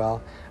movie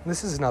well. And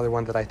this is another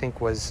one that I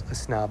think was a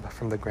snub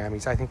from the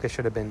Grammys. I think they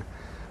should have been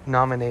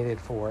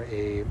nominated for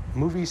a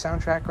movie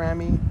soundtrack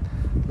Grammy,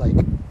 like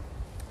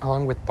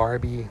along with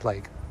Barbie.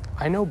 Like,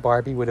 I know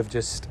Barbie would have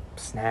just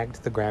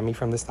snagged the Grammy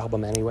from this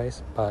album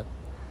anyways, but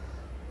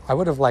I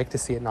would have liked to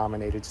see it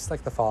nominated, just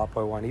like the Fall Out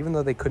Boy one. Even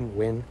though they couldn't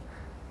win,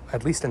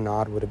 at least a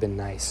nod would have been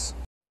nice.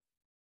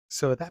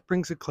 So that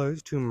brings a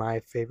close to my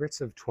favorites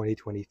of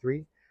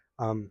 2023.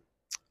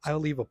 I'll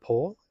leave a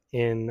poll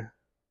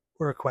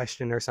or a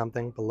question or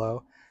something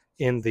below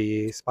in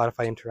the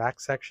Spotify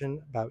Interact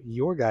section about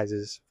your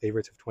guys'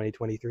 favorites of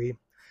 2023.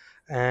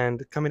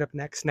 And coming up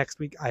next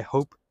week, I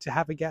hope to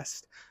have a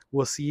guest.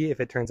 We'll see if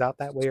it turns out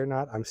that way or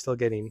not. I'm still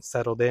getting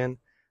settled in.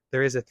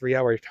 There is a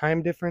 3-hour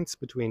time difference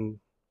between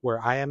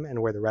where I am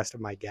and where the rest of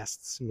my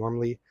guests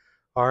normally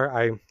are.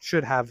 I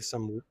should have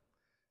some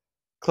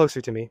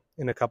closer to me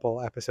in a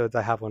couple episodes.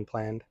 I have one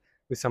planned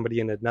with somebody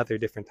in another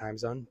different time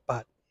zone,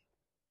 but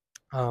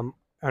on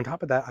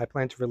top of that, I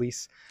plan to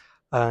release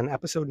an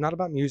episode not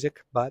about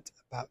music, but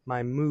about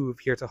my move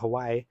here to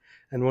Hawaii.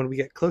 And when we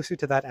get closer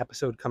to that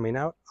episode coming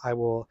out, I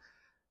will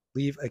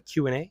leave a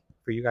Q&A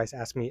for you guys to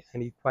ask me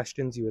any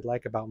questions you would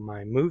like about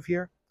my move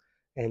here.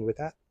 And with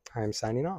that, I'm signing off.